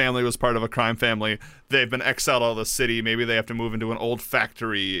 This family was part of a crime family. They've been exiled out of the city. Maybe they have to move into an old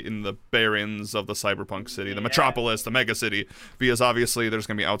factory in the barrens of the cyberpunk city, the metropolis, the mega city, because obviously there's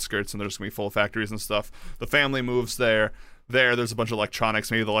going to be outskirts and there's going to be full factories and stuff. The family moves there. There's a bunch of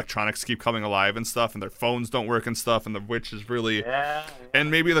electronics. Maybe the electronics keep coming alive and stuff, and their phones don't work and stuff, and the witch is really... And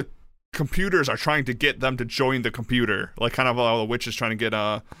maybe the computers are trying to get them to join the computer, like kind of how the witch is trying to get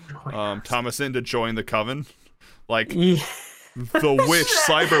Thomasin to join the coven. Like, the witch,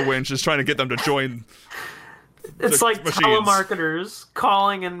 Cyberwitch, is trying to get them to join... It's like machines. Telemarketers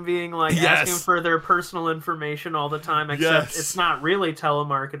calling and being like asking for their personal information all the time, except it's not really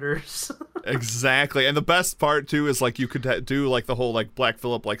telemarketers. Exactly. And the best part too is like you could do like the whole like Black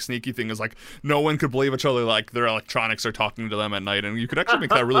Phillip like sneaky thing is like no one could believe each other, like their electronics are talking to them at night, and you could actually make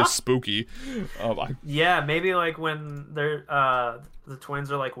that really spooky. Yeah, maybe like when they're the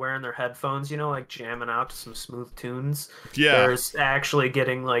twins are like wearing their headphones, you know, like jamming out to some smooth tunes. Yeah. There's actually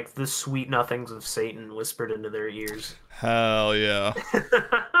getting like the sweet nothings of Satan whispered into their ears. Hell yeah.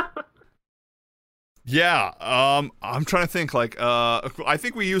 Yeah, I'm trying to think, like, I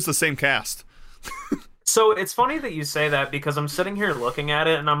think we use the same cast. So it's funny that you say that, because I'm sitting here looking at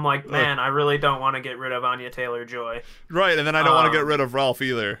it and I'm like, man, I really don't want to get rid of Anya Taylor-Joy. Right, and then I don't want to get rid of Ralph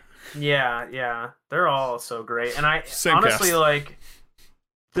either. Yeah, they're all so great. And I Same honestly cast. like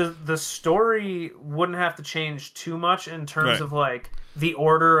the story wouldn't have to change too much in terms of like the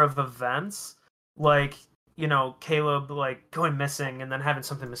order of events. Like, you know, Caleb like going missing and then having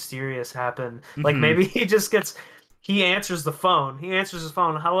something mysterious happen. Like maybe he answers the phone. He answers his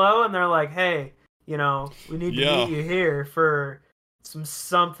phone, hello, and they're like, hey, you know, we need to meet you here for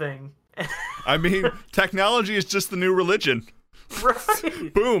something. I mean, technology is just the new religion.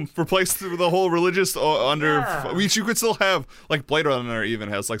 Right. Boom! Replace the whole religious you could still have like Blade Runner even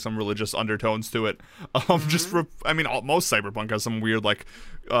has like some religious undertones to it. Most cyberpunk has some weird like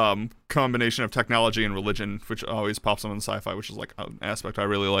combination of technology and religion, which always pops up in sci-fi, which is like an aspect I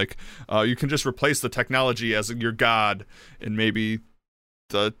really like. You can just replace the technology as your god, and maybe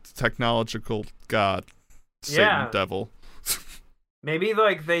the technological god, Satan, devil. Maybe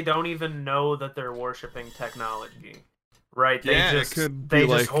like they don't even know that they're worshiping technology. Right, they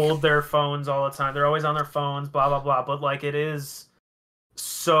just hold their phones all the time. They're always on their phones, blah blah blah. But like, it is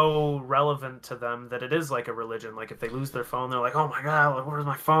so relevant to them that it is like a religion. Like, if they lose their phone, they're like, "Oh my god, like, where's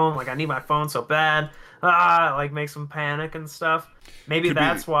my phone? Like, I need my phone so bad." Like makes them panic and stuff. Maybe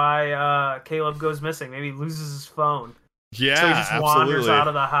that's why Caleb goes missing. Maybe he loses his phone. Yeah, so he just wanders out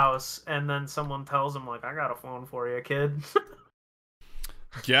of the house, and then someone tells him like, "I got a phone for you, kid."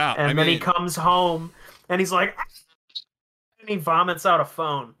 Yeah, and then he comes home, and he's like. And he vomits out a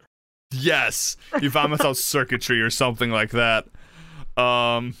phone. Yes, he vomits out circuitry or something like that.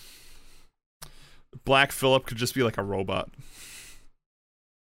 Black Phillip could just be like a robot.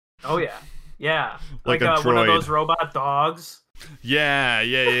 Oh yeah. Like a droid. One of those robot dogs.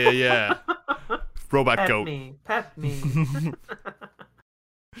 Yeah. Robot pet goat. Pet me.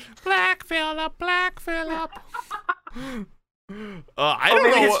 Black Phillip. I don't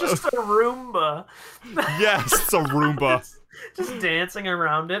know. It's just a Roomba. Yes, it's a Roomba. Just dancing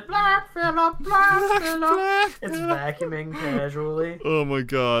around it. Black Phillip. It's vacuuming casually. Oh my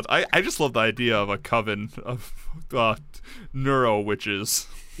god. I just love the idea of a coven of neuro witches.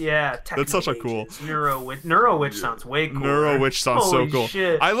 Yeah, that's such a cool. Neuro witch sounds way cool. Neuro witch sounds so cool.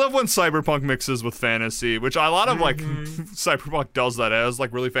 Shit. I love when cyberpunk mixes with fantasy, which a lot of like cyberpunk does that. It has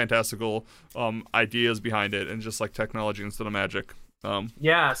like really fantastical ideas behind it, and just like technology instead of magic.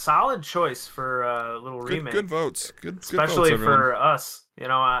 Yeah, solid choice for a little remake. Good votes. Especially good votes, for us. You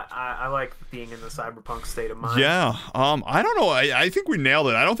know, I like being in the cyberpunk state of mind. Yeah. I don't know. I think we nailed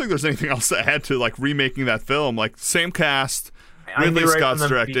it. I don't think there's anything else to add to like remaking that film. Like, same cast. Ridley Scott's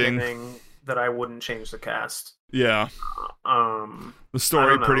directing. That I wouldn't change the cast. Yeah. The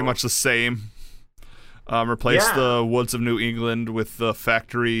story pretty much the same. Replace the woods of New England with the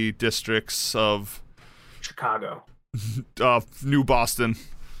factory districts of Chicago. New Boston.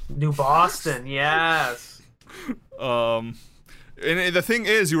 New Boston, yes. And the thing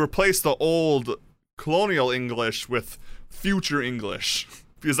is, you replace the old colonial English with future English,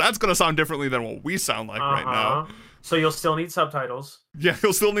 because that's going to sound differently than what we sound like right now. So you'll still need subtitles. Yeah,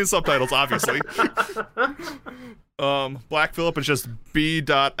 you'll still need subtitles, obviously. Black Phillip is just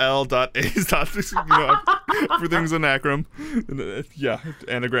B.L.A. Everything's an acronym.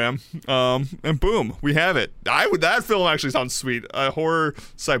 Anagram. And boom, we have it. That film actually sounds sweet. Horror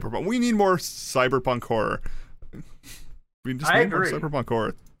cyberpunk. We need more cyberpunk horror. We just need more cyberpunk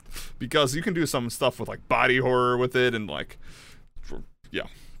horror, because you can do some stuff with like body horror with it, and like,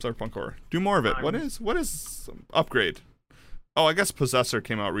 cyberpunk horror. Do more of it. What is Upgrade? Oh, I guess Possessor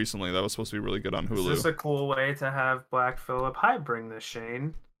came out recently. That was supposed to be really good on Hulu. Is this a cool way to have Black Phillip? Hi, bring this,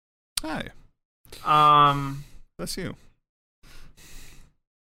 Shane. Hi. That's you.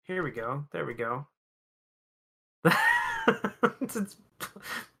 Here we go. There we go. It's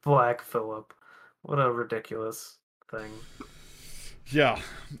Black Phillip. What a ridiculous thing. Yeah.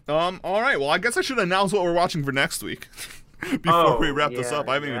 All right. Well, I guess I should announce what we're watching for next week. Before we wrap this up.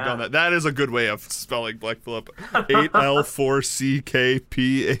 I haven't even done that. That is a good way of spelling Black Phillip.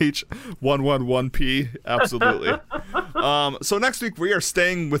 8L4CKPH111P. Absolutely. So next week we are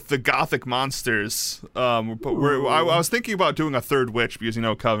staying with the Gothic monsters. But I was thinking about doing a third witch, because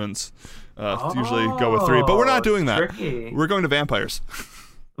Covens usually go with 3, but we're not doing that. Tricky. We're going to vampires.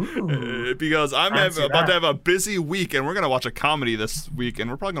 Because I'm about to have a busy week, and we're going to watch a comedy this week,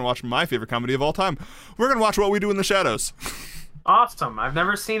 and we're probably going to watch my favorite comedy of all time. We're going to watch What We Do in the Shadows. Awesome. I've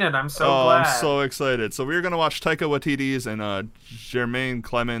never seen it. I'm so glad. I'm so excited. So we're going to watch Taika Waititi's and Jermaine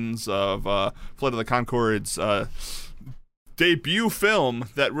Clemens of Flight of the Conchords' debut film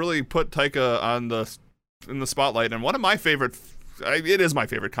that really put Taika in the spotlight, and one of my favorite it is my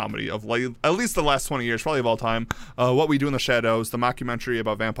favorite comedy of at least the last 20 years, probably of all time. What We Do in the Shadows, the mockumentary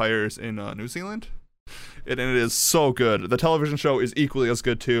about vampires in New Zealand. And it is so good. The television show is equally as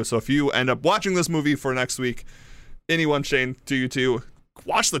good too. So if you end up watching this movie for next week, anyone, Shane, do you too,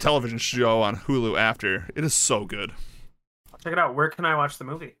 watch the television show on Hulu after. It is so good. Check it out. Where can I watch the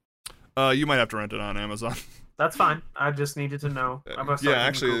movie? You might have to rent it on Amazon. That's fine. I just needed to know.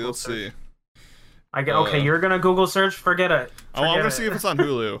 Actually, let's see. Okay, you're gonna Google search. Forget it. I'm gonna see if it's on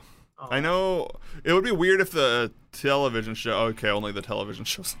Hulu. I know it would be weird if the television show. Okay, only the television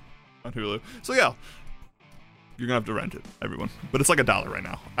show's on Hulu. So yeah, you're gonna have to rent it, everyone. But it's like $1 right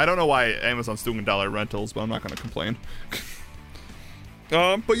now. I don't know why Amazon's doing $1 rentals, but I'm not gonna complain.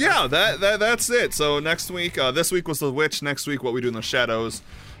 But yeah, that's it. So next week, this week was The Witch. Next week, What We Do in the Shadows.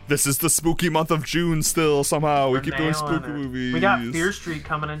 This is the spooky month of June still, somehow. We keep doing spooky movies. We got Fear Street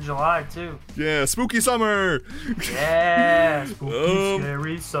coming in July, too. Yeah, spooky summer. Yeah, spooky,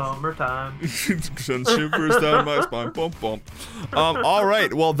 scary summertime. Send shivers down my spine. Bump, bump. All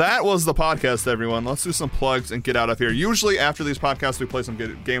right, well, that was the podcast, everyone. Let's do some plugs and get out of here. Usually after these podcasts, we play some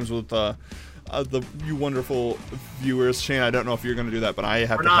games with you wonderful viewers. Shane, I don't know if you're going to do that, but I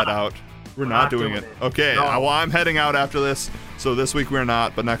have to head out. We're not doing it. Okay, no. Well, I'm heading out after this. So this week we're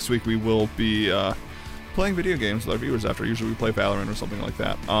not, but next week we will be playing video games with our viewers after. Usually we play Valorant or something like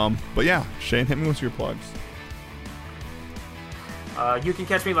that. But yeah, Shane, hit me with your plugs. You can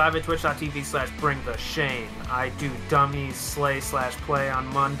catch me live at twitch.tv/bringtheshane. I do dummies, slay/play on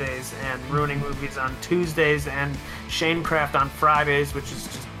Mondays, and ruining movies on Tuesdays, and Shanecraft on Fridays, which is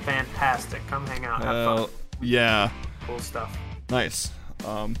just fantastic. Come hang out, have fun. Yeah. Cool stuff. Nice.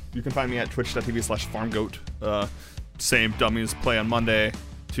 You can find me at twitch.tv/farmgoat. Same dummies play on Monday,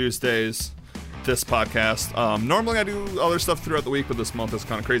 Tuesdays, this podcast. Normally I do other stuff throughout the week, but this month is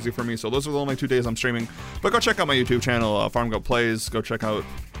kind of crazy for me, so those are the only 2 days I'm streaming. But go check out my YouTube channel, FarmGoat Plays. Go check out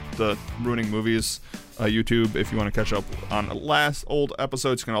the Ruining Movies YouTube if you want to catch up on old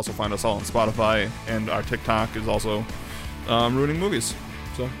episodes. You can also find us all on Spotify, and our TikTok is also Ruining Movies.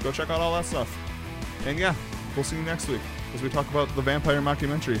 So go check out all that stuff. And yeah, we'll see you next week as we talk about the vampire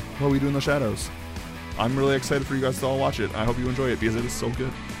mockumentary, What We Do in the Shadows. I'm really excited for you guys to all watch it. I hope you enjoy it because it is so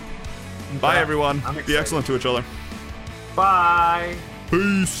good. Bye, everyone. Be excellent to each other. Bye.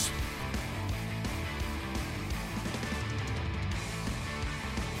 Peace.